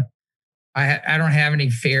I don't have any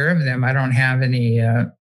fear of them. I don't have any.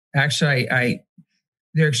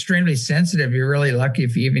 They're extremely sensitive. You're really lucky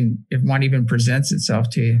if one even presents itself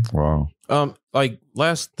to you. Wow. Like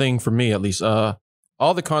last thing for me, at least,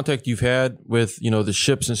 all the contact you've had with, the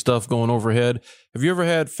ships and stuff going overhead. Have you ever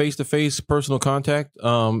had face-to-face personal contact,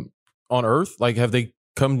 on Earth? Like, have they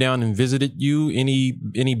come down and visited you?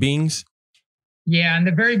 Any beings? Yeah. In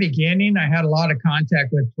the very beginning, I had a lot of contact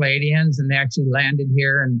with Pleiadians, and they actually landed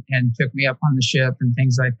here and took me up on the ship and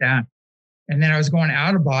things like that. And then I was going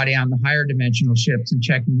out of body on the higher dimensional ships and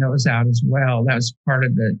checking those out as well. That was part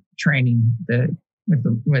of the training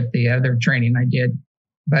with the other training I did.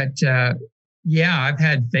 But I've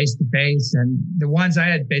had face to face, and the ones I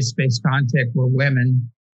had face to face contact were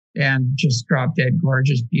women, and just drop dead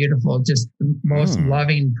gorgeous, beautiful, just the most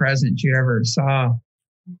loving presence you ever saw.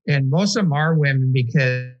 And most of them are women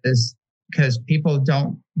because people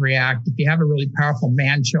don't react. If you have a really powerful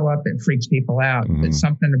man show up, it freaks people out. But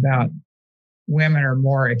something about women are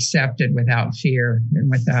more accepted without fear and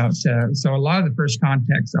without. So a lot of the first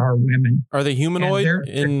contacts are women. Are they humanoid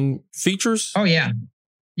in features? Oh yeah.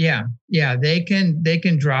 They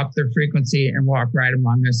can drop their frequency and walk right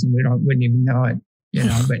among us, and wouldn't even know it.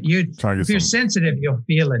 But if you're sensitive, you'll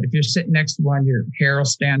feel it. If you're sitting next to one, your hair will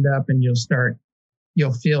stand up and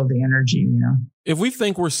you'll feel the energy, If we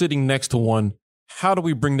think we're sitting next to one, how do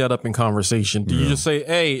we bring that up in conversation? Do you just say,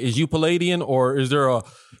 "Hey, is you Pleiadian?" Or is there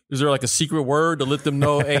like a secret word to let them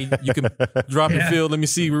know, "Hey, you can drop your field. Let me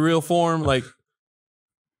see your real form." Like,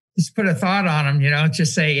 just put a thought on them,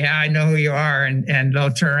 just say, "Yeah, I know who you are." And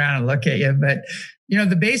they'll turn around and look at you. But,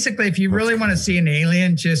 basically, if you really want to see an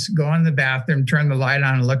alien, just go in the bathroom, turn the light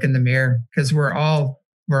on and look in the mirror, because we're all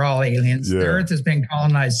aliens. Yeah. The Earth has been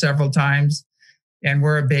colonized several times, and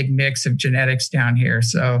we're a big mix of genetics down here.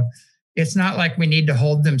 So it's not like we need to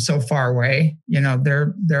hold them so far away.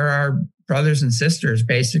 They're our brothers and sisters,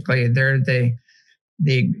 basically. They're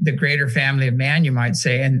the greater family of man, you might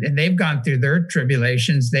say. And they've gone through their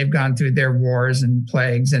tribulations. They've gone through their wars and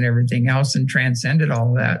plagues and everything else and transcended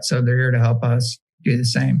all of that. So they're here to help us do the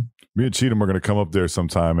same. Me and Cheatham are going to come up there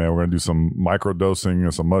sometime, man. We're going to do some microdosing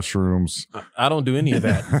and some mushrooms. I don't do any of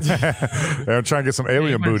that. And I'm trying to get some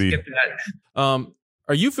alien booty. Are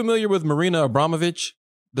you familiar with Marina Abramovich?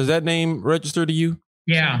 Does that name register to you?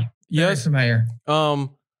 Yeah. Yes. Familiar.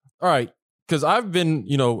 All right. Because I've been,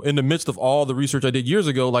 in the midst of all the research I did years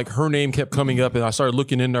ago, like her name kept coming up, and I started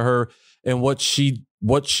looking into her and what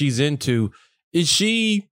she's into. Is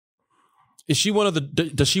she one of the?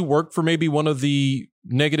 Does she work for maybe one of the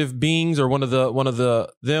negative beings or one of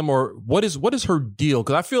them, or what is her deal?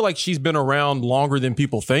 Because I feel like she's been around longer than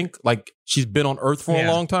people think. Like she's been on Earth for a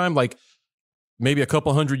long time, like maybe a couple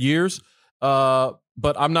 100 years.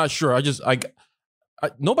 But I'm not sure.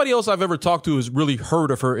 Nobody else I've ever talked to has really heard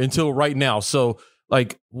of her until right now. So,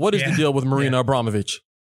 like, what is the deal with Marina Abramovich?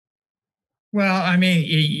 Well, I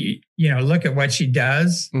mean, look at what she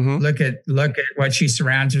does. Mm-hmm. Look at what she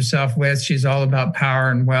surrounds herself with. She's all about power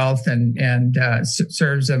and wealth, and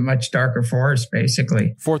serves a much darker force,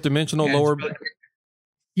 basically. Fourth dimensional, lower.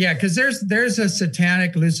 Yeah, because there's a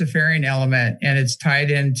satanic Luciferian element, and it's tied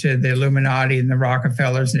into the Illuminati and the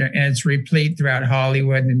Rockefellers, and it's replete throughout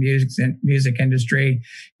Hollywood and the music industry.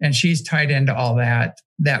 And she's tied into all that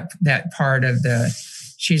part of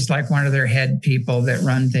she's like one of their head people that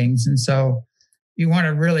run things. And so you want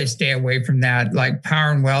to really stay away from that. Like,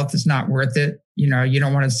 power and wealth is not worth it. You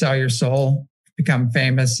don't want to sell your soul, become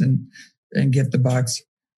famous and get the bucks,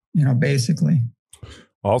 basically.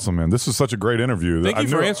 Awesome, man. This was such a great interview. Thank you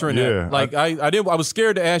for answering that. Like I was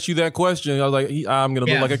scared to ask you that question. I was like, I'm going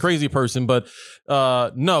to look like a crazy person, but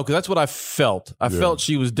no, because that's what I felt. I felt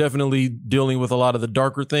she was definitely dealing with a lot of the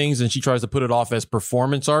darker things, and she tries to put it off as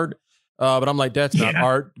performance art. But I'm like, that's not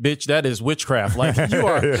art, bitch. That is witchcraft. Like, you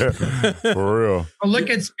are. For real. Well,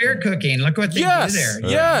 look at spear cooking. Look what they do there.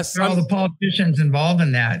 Yes. All the politicians involved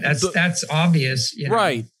in that. That's obvious.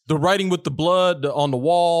 Right. The writing with the blood on the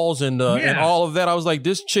walls and all of that. I was like,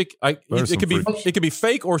 this chick, it could be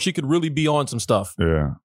fake, or she could really be on some stuff.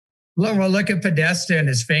 Yeah. Look at Podesta and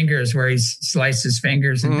his fingers, where he's sliced his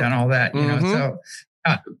fingers and done all that. So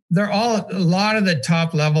they're all a lot of the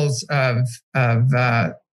top levels of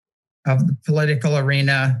the political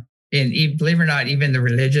arena believe it or not, even the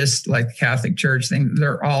religious, like the Catholic Church thing,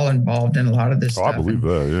 they're all involved in a lot of this stuff. I believe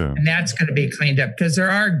that, yeah. And that's going to be cleaned up because there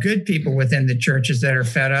are good people within the churches that are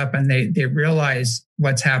fed up and they realize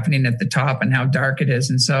what's happening at the top and how dark it is.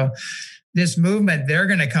 And so this movement, they're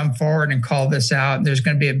going to come forward and call this out. There's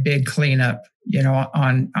going to be a big cleanup,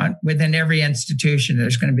 on within every institution.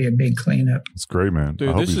 There's going to be a big cleanup. It's great, man. Dude,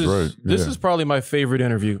 I hope he's right. This is probably my favorite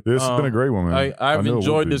interview. This has been a great one, man. I've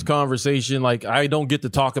enjoyed this conversation. Like, I don't get to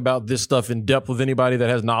talk about this stuff in depth with anybody that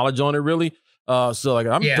has knowledge on it, really. So like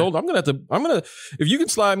I'm gonna if you can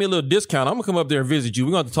slide me a little discount, I'm gonna come up there and visit you.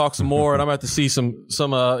 We're gonna have to talk some more, and I'm gonna have to see some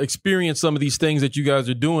experience some of these things that you guys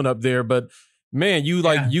are doing up there. But man,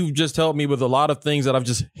 you've just helped me with a lot of things that I've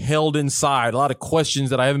just held inside, a lot of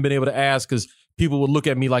questions that I haven't been able to ask because people would look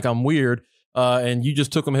at me like I'm weird. And you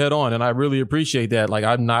just took them head on, and I really appreciate that. Like,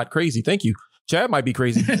 I'm not crazy. Thank you. Chad might be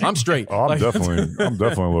crazy. I'm straight. I'm definitely a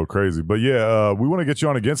little crazy. But yeah, we want to get you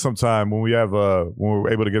on again sometime when we have when we're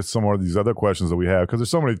able to get some more of these other questions that we have, because there's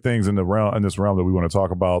so many things in this realm that we want to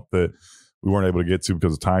talk about that we weren't able to get to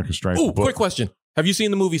because of time constraints. Oh, quick question. Have you seen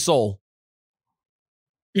the movie Soul?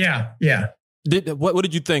 Yeah. What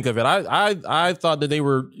did you think of it? I thought that they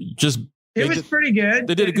were just... It was pretty good.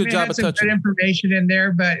 They did a good job of touching. Good information in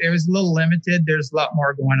there, but it was a little limited. There's a lot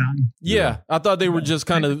more going on. Yeah, I thought they were just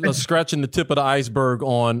kind of scratching the tip of the iceberg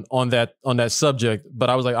on that subject. But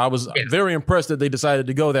I was very impressed that they decided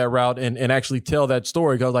to go that route and actually tell that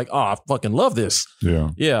story. 'Cause I was like, oh, I fucking love this.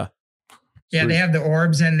 Yeah. Yeah, they have the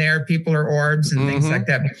orbs in there. People are orbs and things like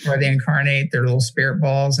that before they incarnate. They're little spirit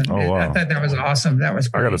balls. And I thought that was awesome. That was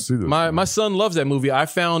great. I got to see this. My son loves that movie. I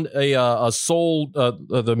found a Soul,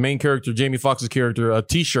 the main character, Jamie Foxx's character, a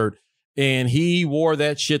T-shirt, and he wore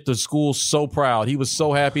that shit to school so proud. He was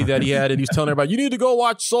so happy that he had it. He was telling everybody, you need to go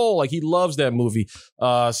watch Soul. Like, he loves that movie.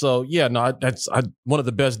 So, yeah, no, that's one of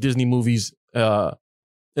the best Disney movies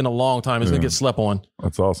in a long time. It's going to get slept on.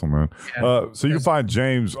 That's awesome, man. Yeah. So you can find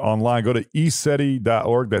James online. Go to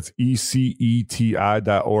eceti.org. That's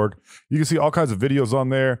ECETI.org. You can see all kinds of videos on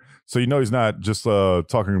there. So you know he's not just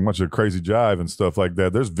talking a bunch of crazy jive and stuff like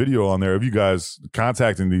that. There's video on there of you guys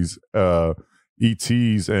contacting these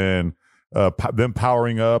ETs and them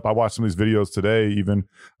powering up. I watched some of these videos today, even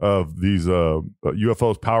of these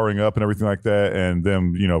UFOs powering up and everything like that, and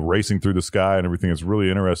them, racing through the sky and everything. It's really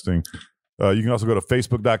interesting. You can also go to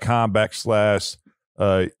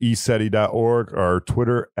facebook.com/eceti.org or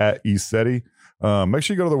Twitter @eceti. Make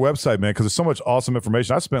sure you go to their website, man, because there's so much awesome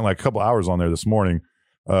information. I spent like a couple hours on there this morning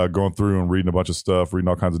going through and reading a bunch of stuff, reading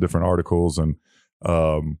all kinds of different articles. And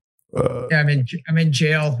I'm in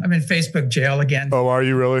jail. I'm in Facebook jail again. Oh, are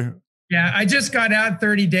you really? Yeah, I just got out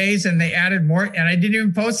 30 days and they added more, and I didn't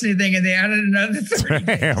even post anything and they added another 30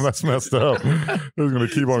 days. Damn, that's messed up. It's going to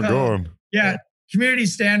keep on going. Yeah. Community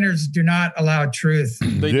standards do not allow truth.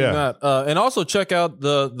 They do not. And also check out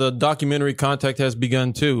the documentary Contact Has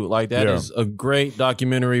Begun too. Like, that is a great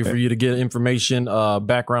documentary for you to get information,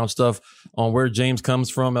 background stuff on where James comes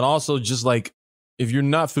from. And also, just like, if you're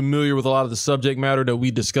not familiar with a lot of the subject matter that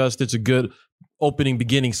we discussed, it's a good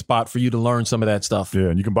beginning spot for you to learn some of that stuff. Yeah,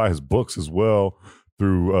 and you can buy his books as well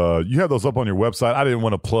through you have those up on your website. I didn't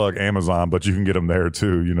want to plug Amazon, but you can get them there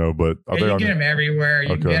too, but you can get them everywhere.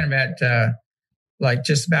 You can get them at like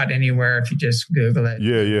just about anywhere if you just Google it.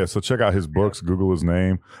 Yeah. So check out his books. Google his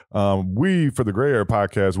name. We, for the Gray Area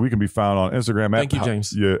Podcast, we can be found on Instagram. Thank you,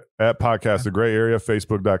 James. At Podcast The Gray Area,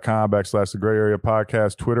 Facebook.com/The Gray Area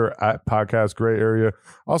Podcast, Twitter @Podcast Gray Area.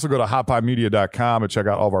 Also go to hotpiemedia.com and check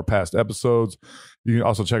out all of our past episodes. You can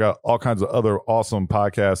also check out all kinds of other awesome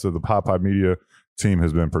podcasts that the Hot Pie Media team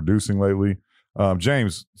has been producing lately.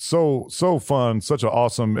 James, so fun. Such an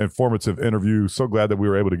awesome, informative interview. So glad that we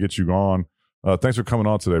were able to get you on. Thanks for coming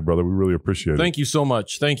on today, brother. We really appreciate it. Thank you so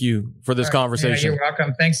much. Thank you for this conversation. Yeah, you're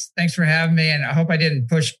welcome. Thanks for having me. And I hope I didn't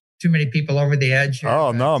push too many people over the edge here.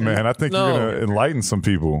 Oh, no, man. I think you're going to enlighten some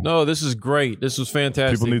people. No, this is great. This was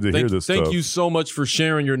fantastic. People need to hear this Thank stuff. you so much for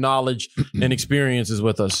sharing your knowledge and experiences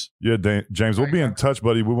with us. Yeah, James, we'll be in touch,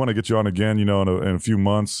 buddy. We want to get you on again, in a few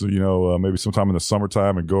months, maybe sometime in the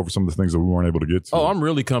summertime, and go over some of the things that we weren't able to get to. Oh, I'm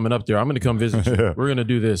really coming up there. I'm going to come visit you. We're going to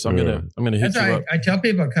do this. I'm going to hit you up. I tell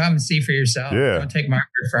people, come and see for yourself. Yeah. Don't take my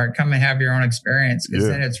word for it. Come and have your own experience, because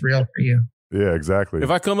then it's real for you. Yeah, exactly. If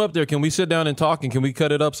I come up there, can we sit down and talk, and can we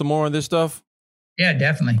cut it up some more on this stuff? Yeah,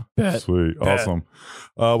 definitely. Sweet. Awesome.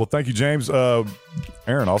 Well, thank you, James. Aaron,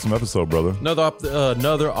 awesome episode, brother.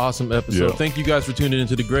 Another awesome episode. Yeah. Thank you guys for tuning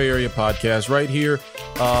into the Gray Area Podcast right here.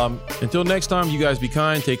 Until next time, you guys be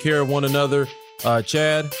kind. Take care of one another.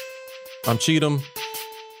 Chad, I'm Cheatham.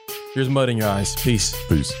 Here's mud in your eyes. Peace.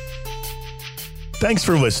 Peace. Thanks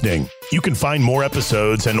for listening. You can find more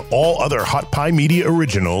episodes and all other Hot Pie Media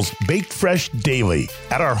originals baked fresh daily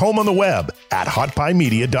at our home on the web at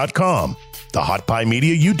hotpiemedia.com, the Hot Pie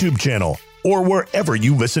Media YouTube channel, or wherever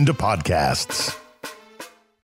you listen to podcasts.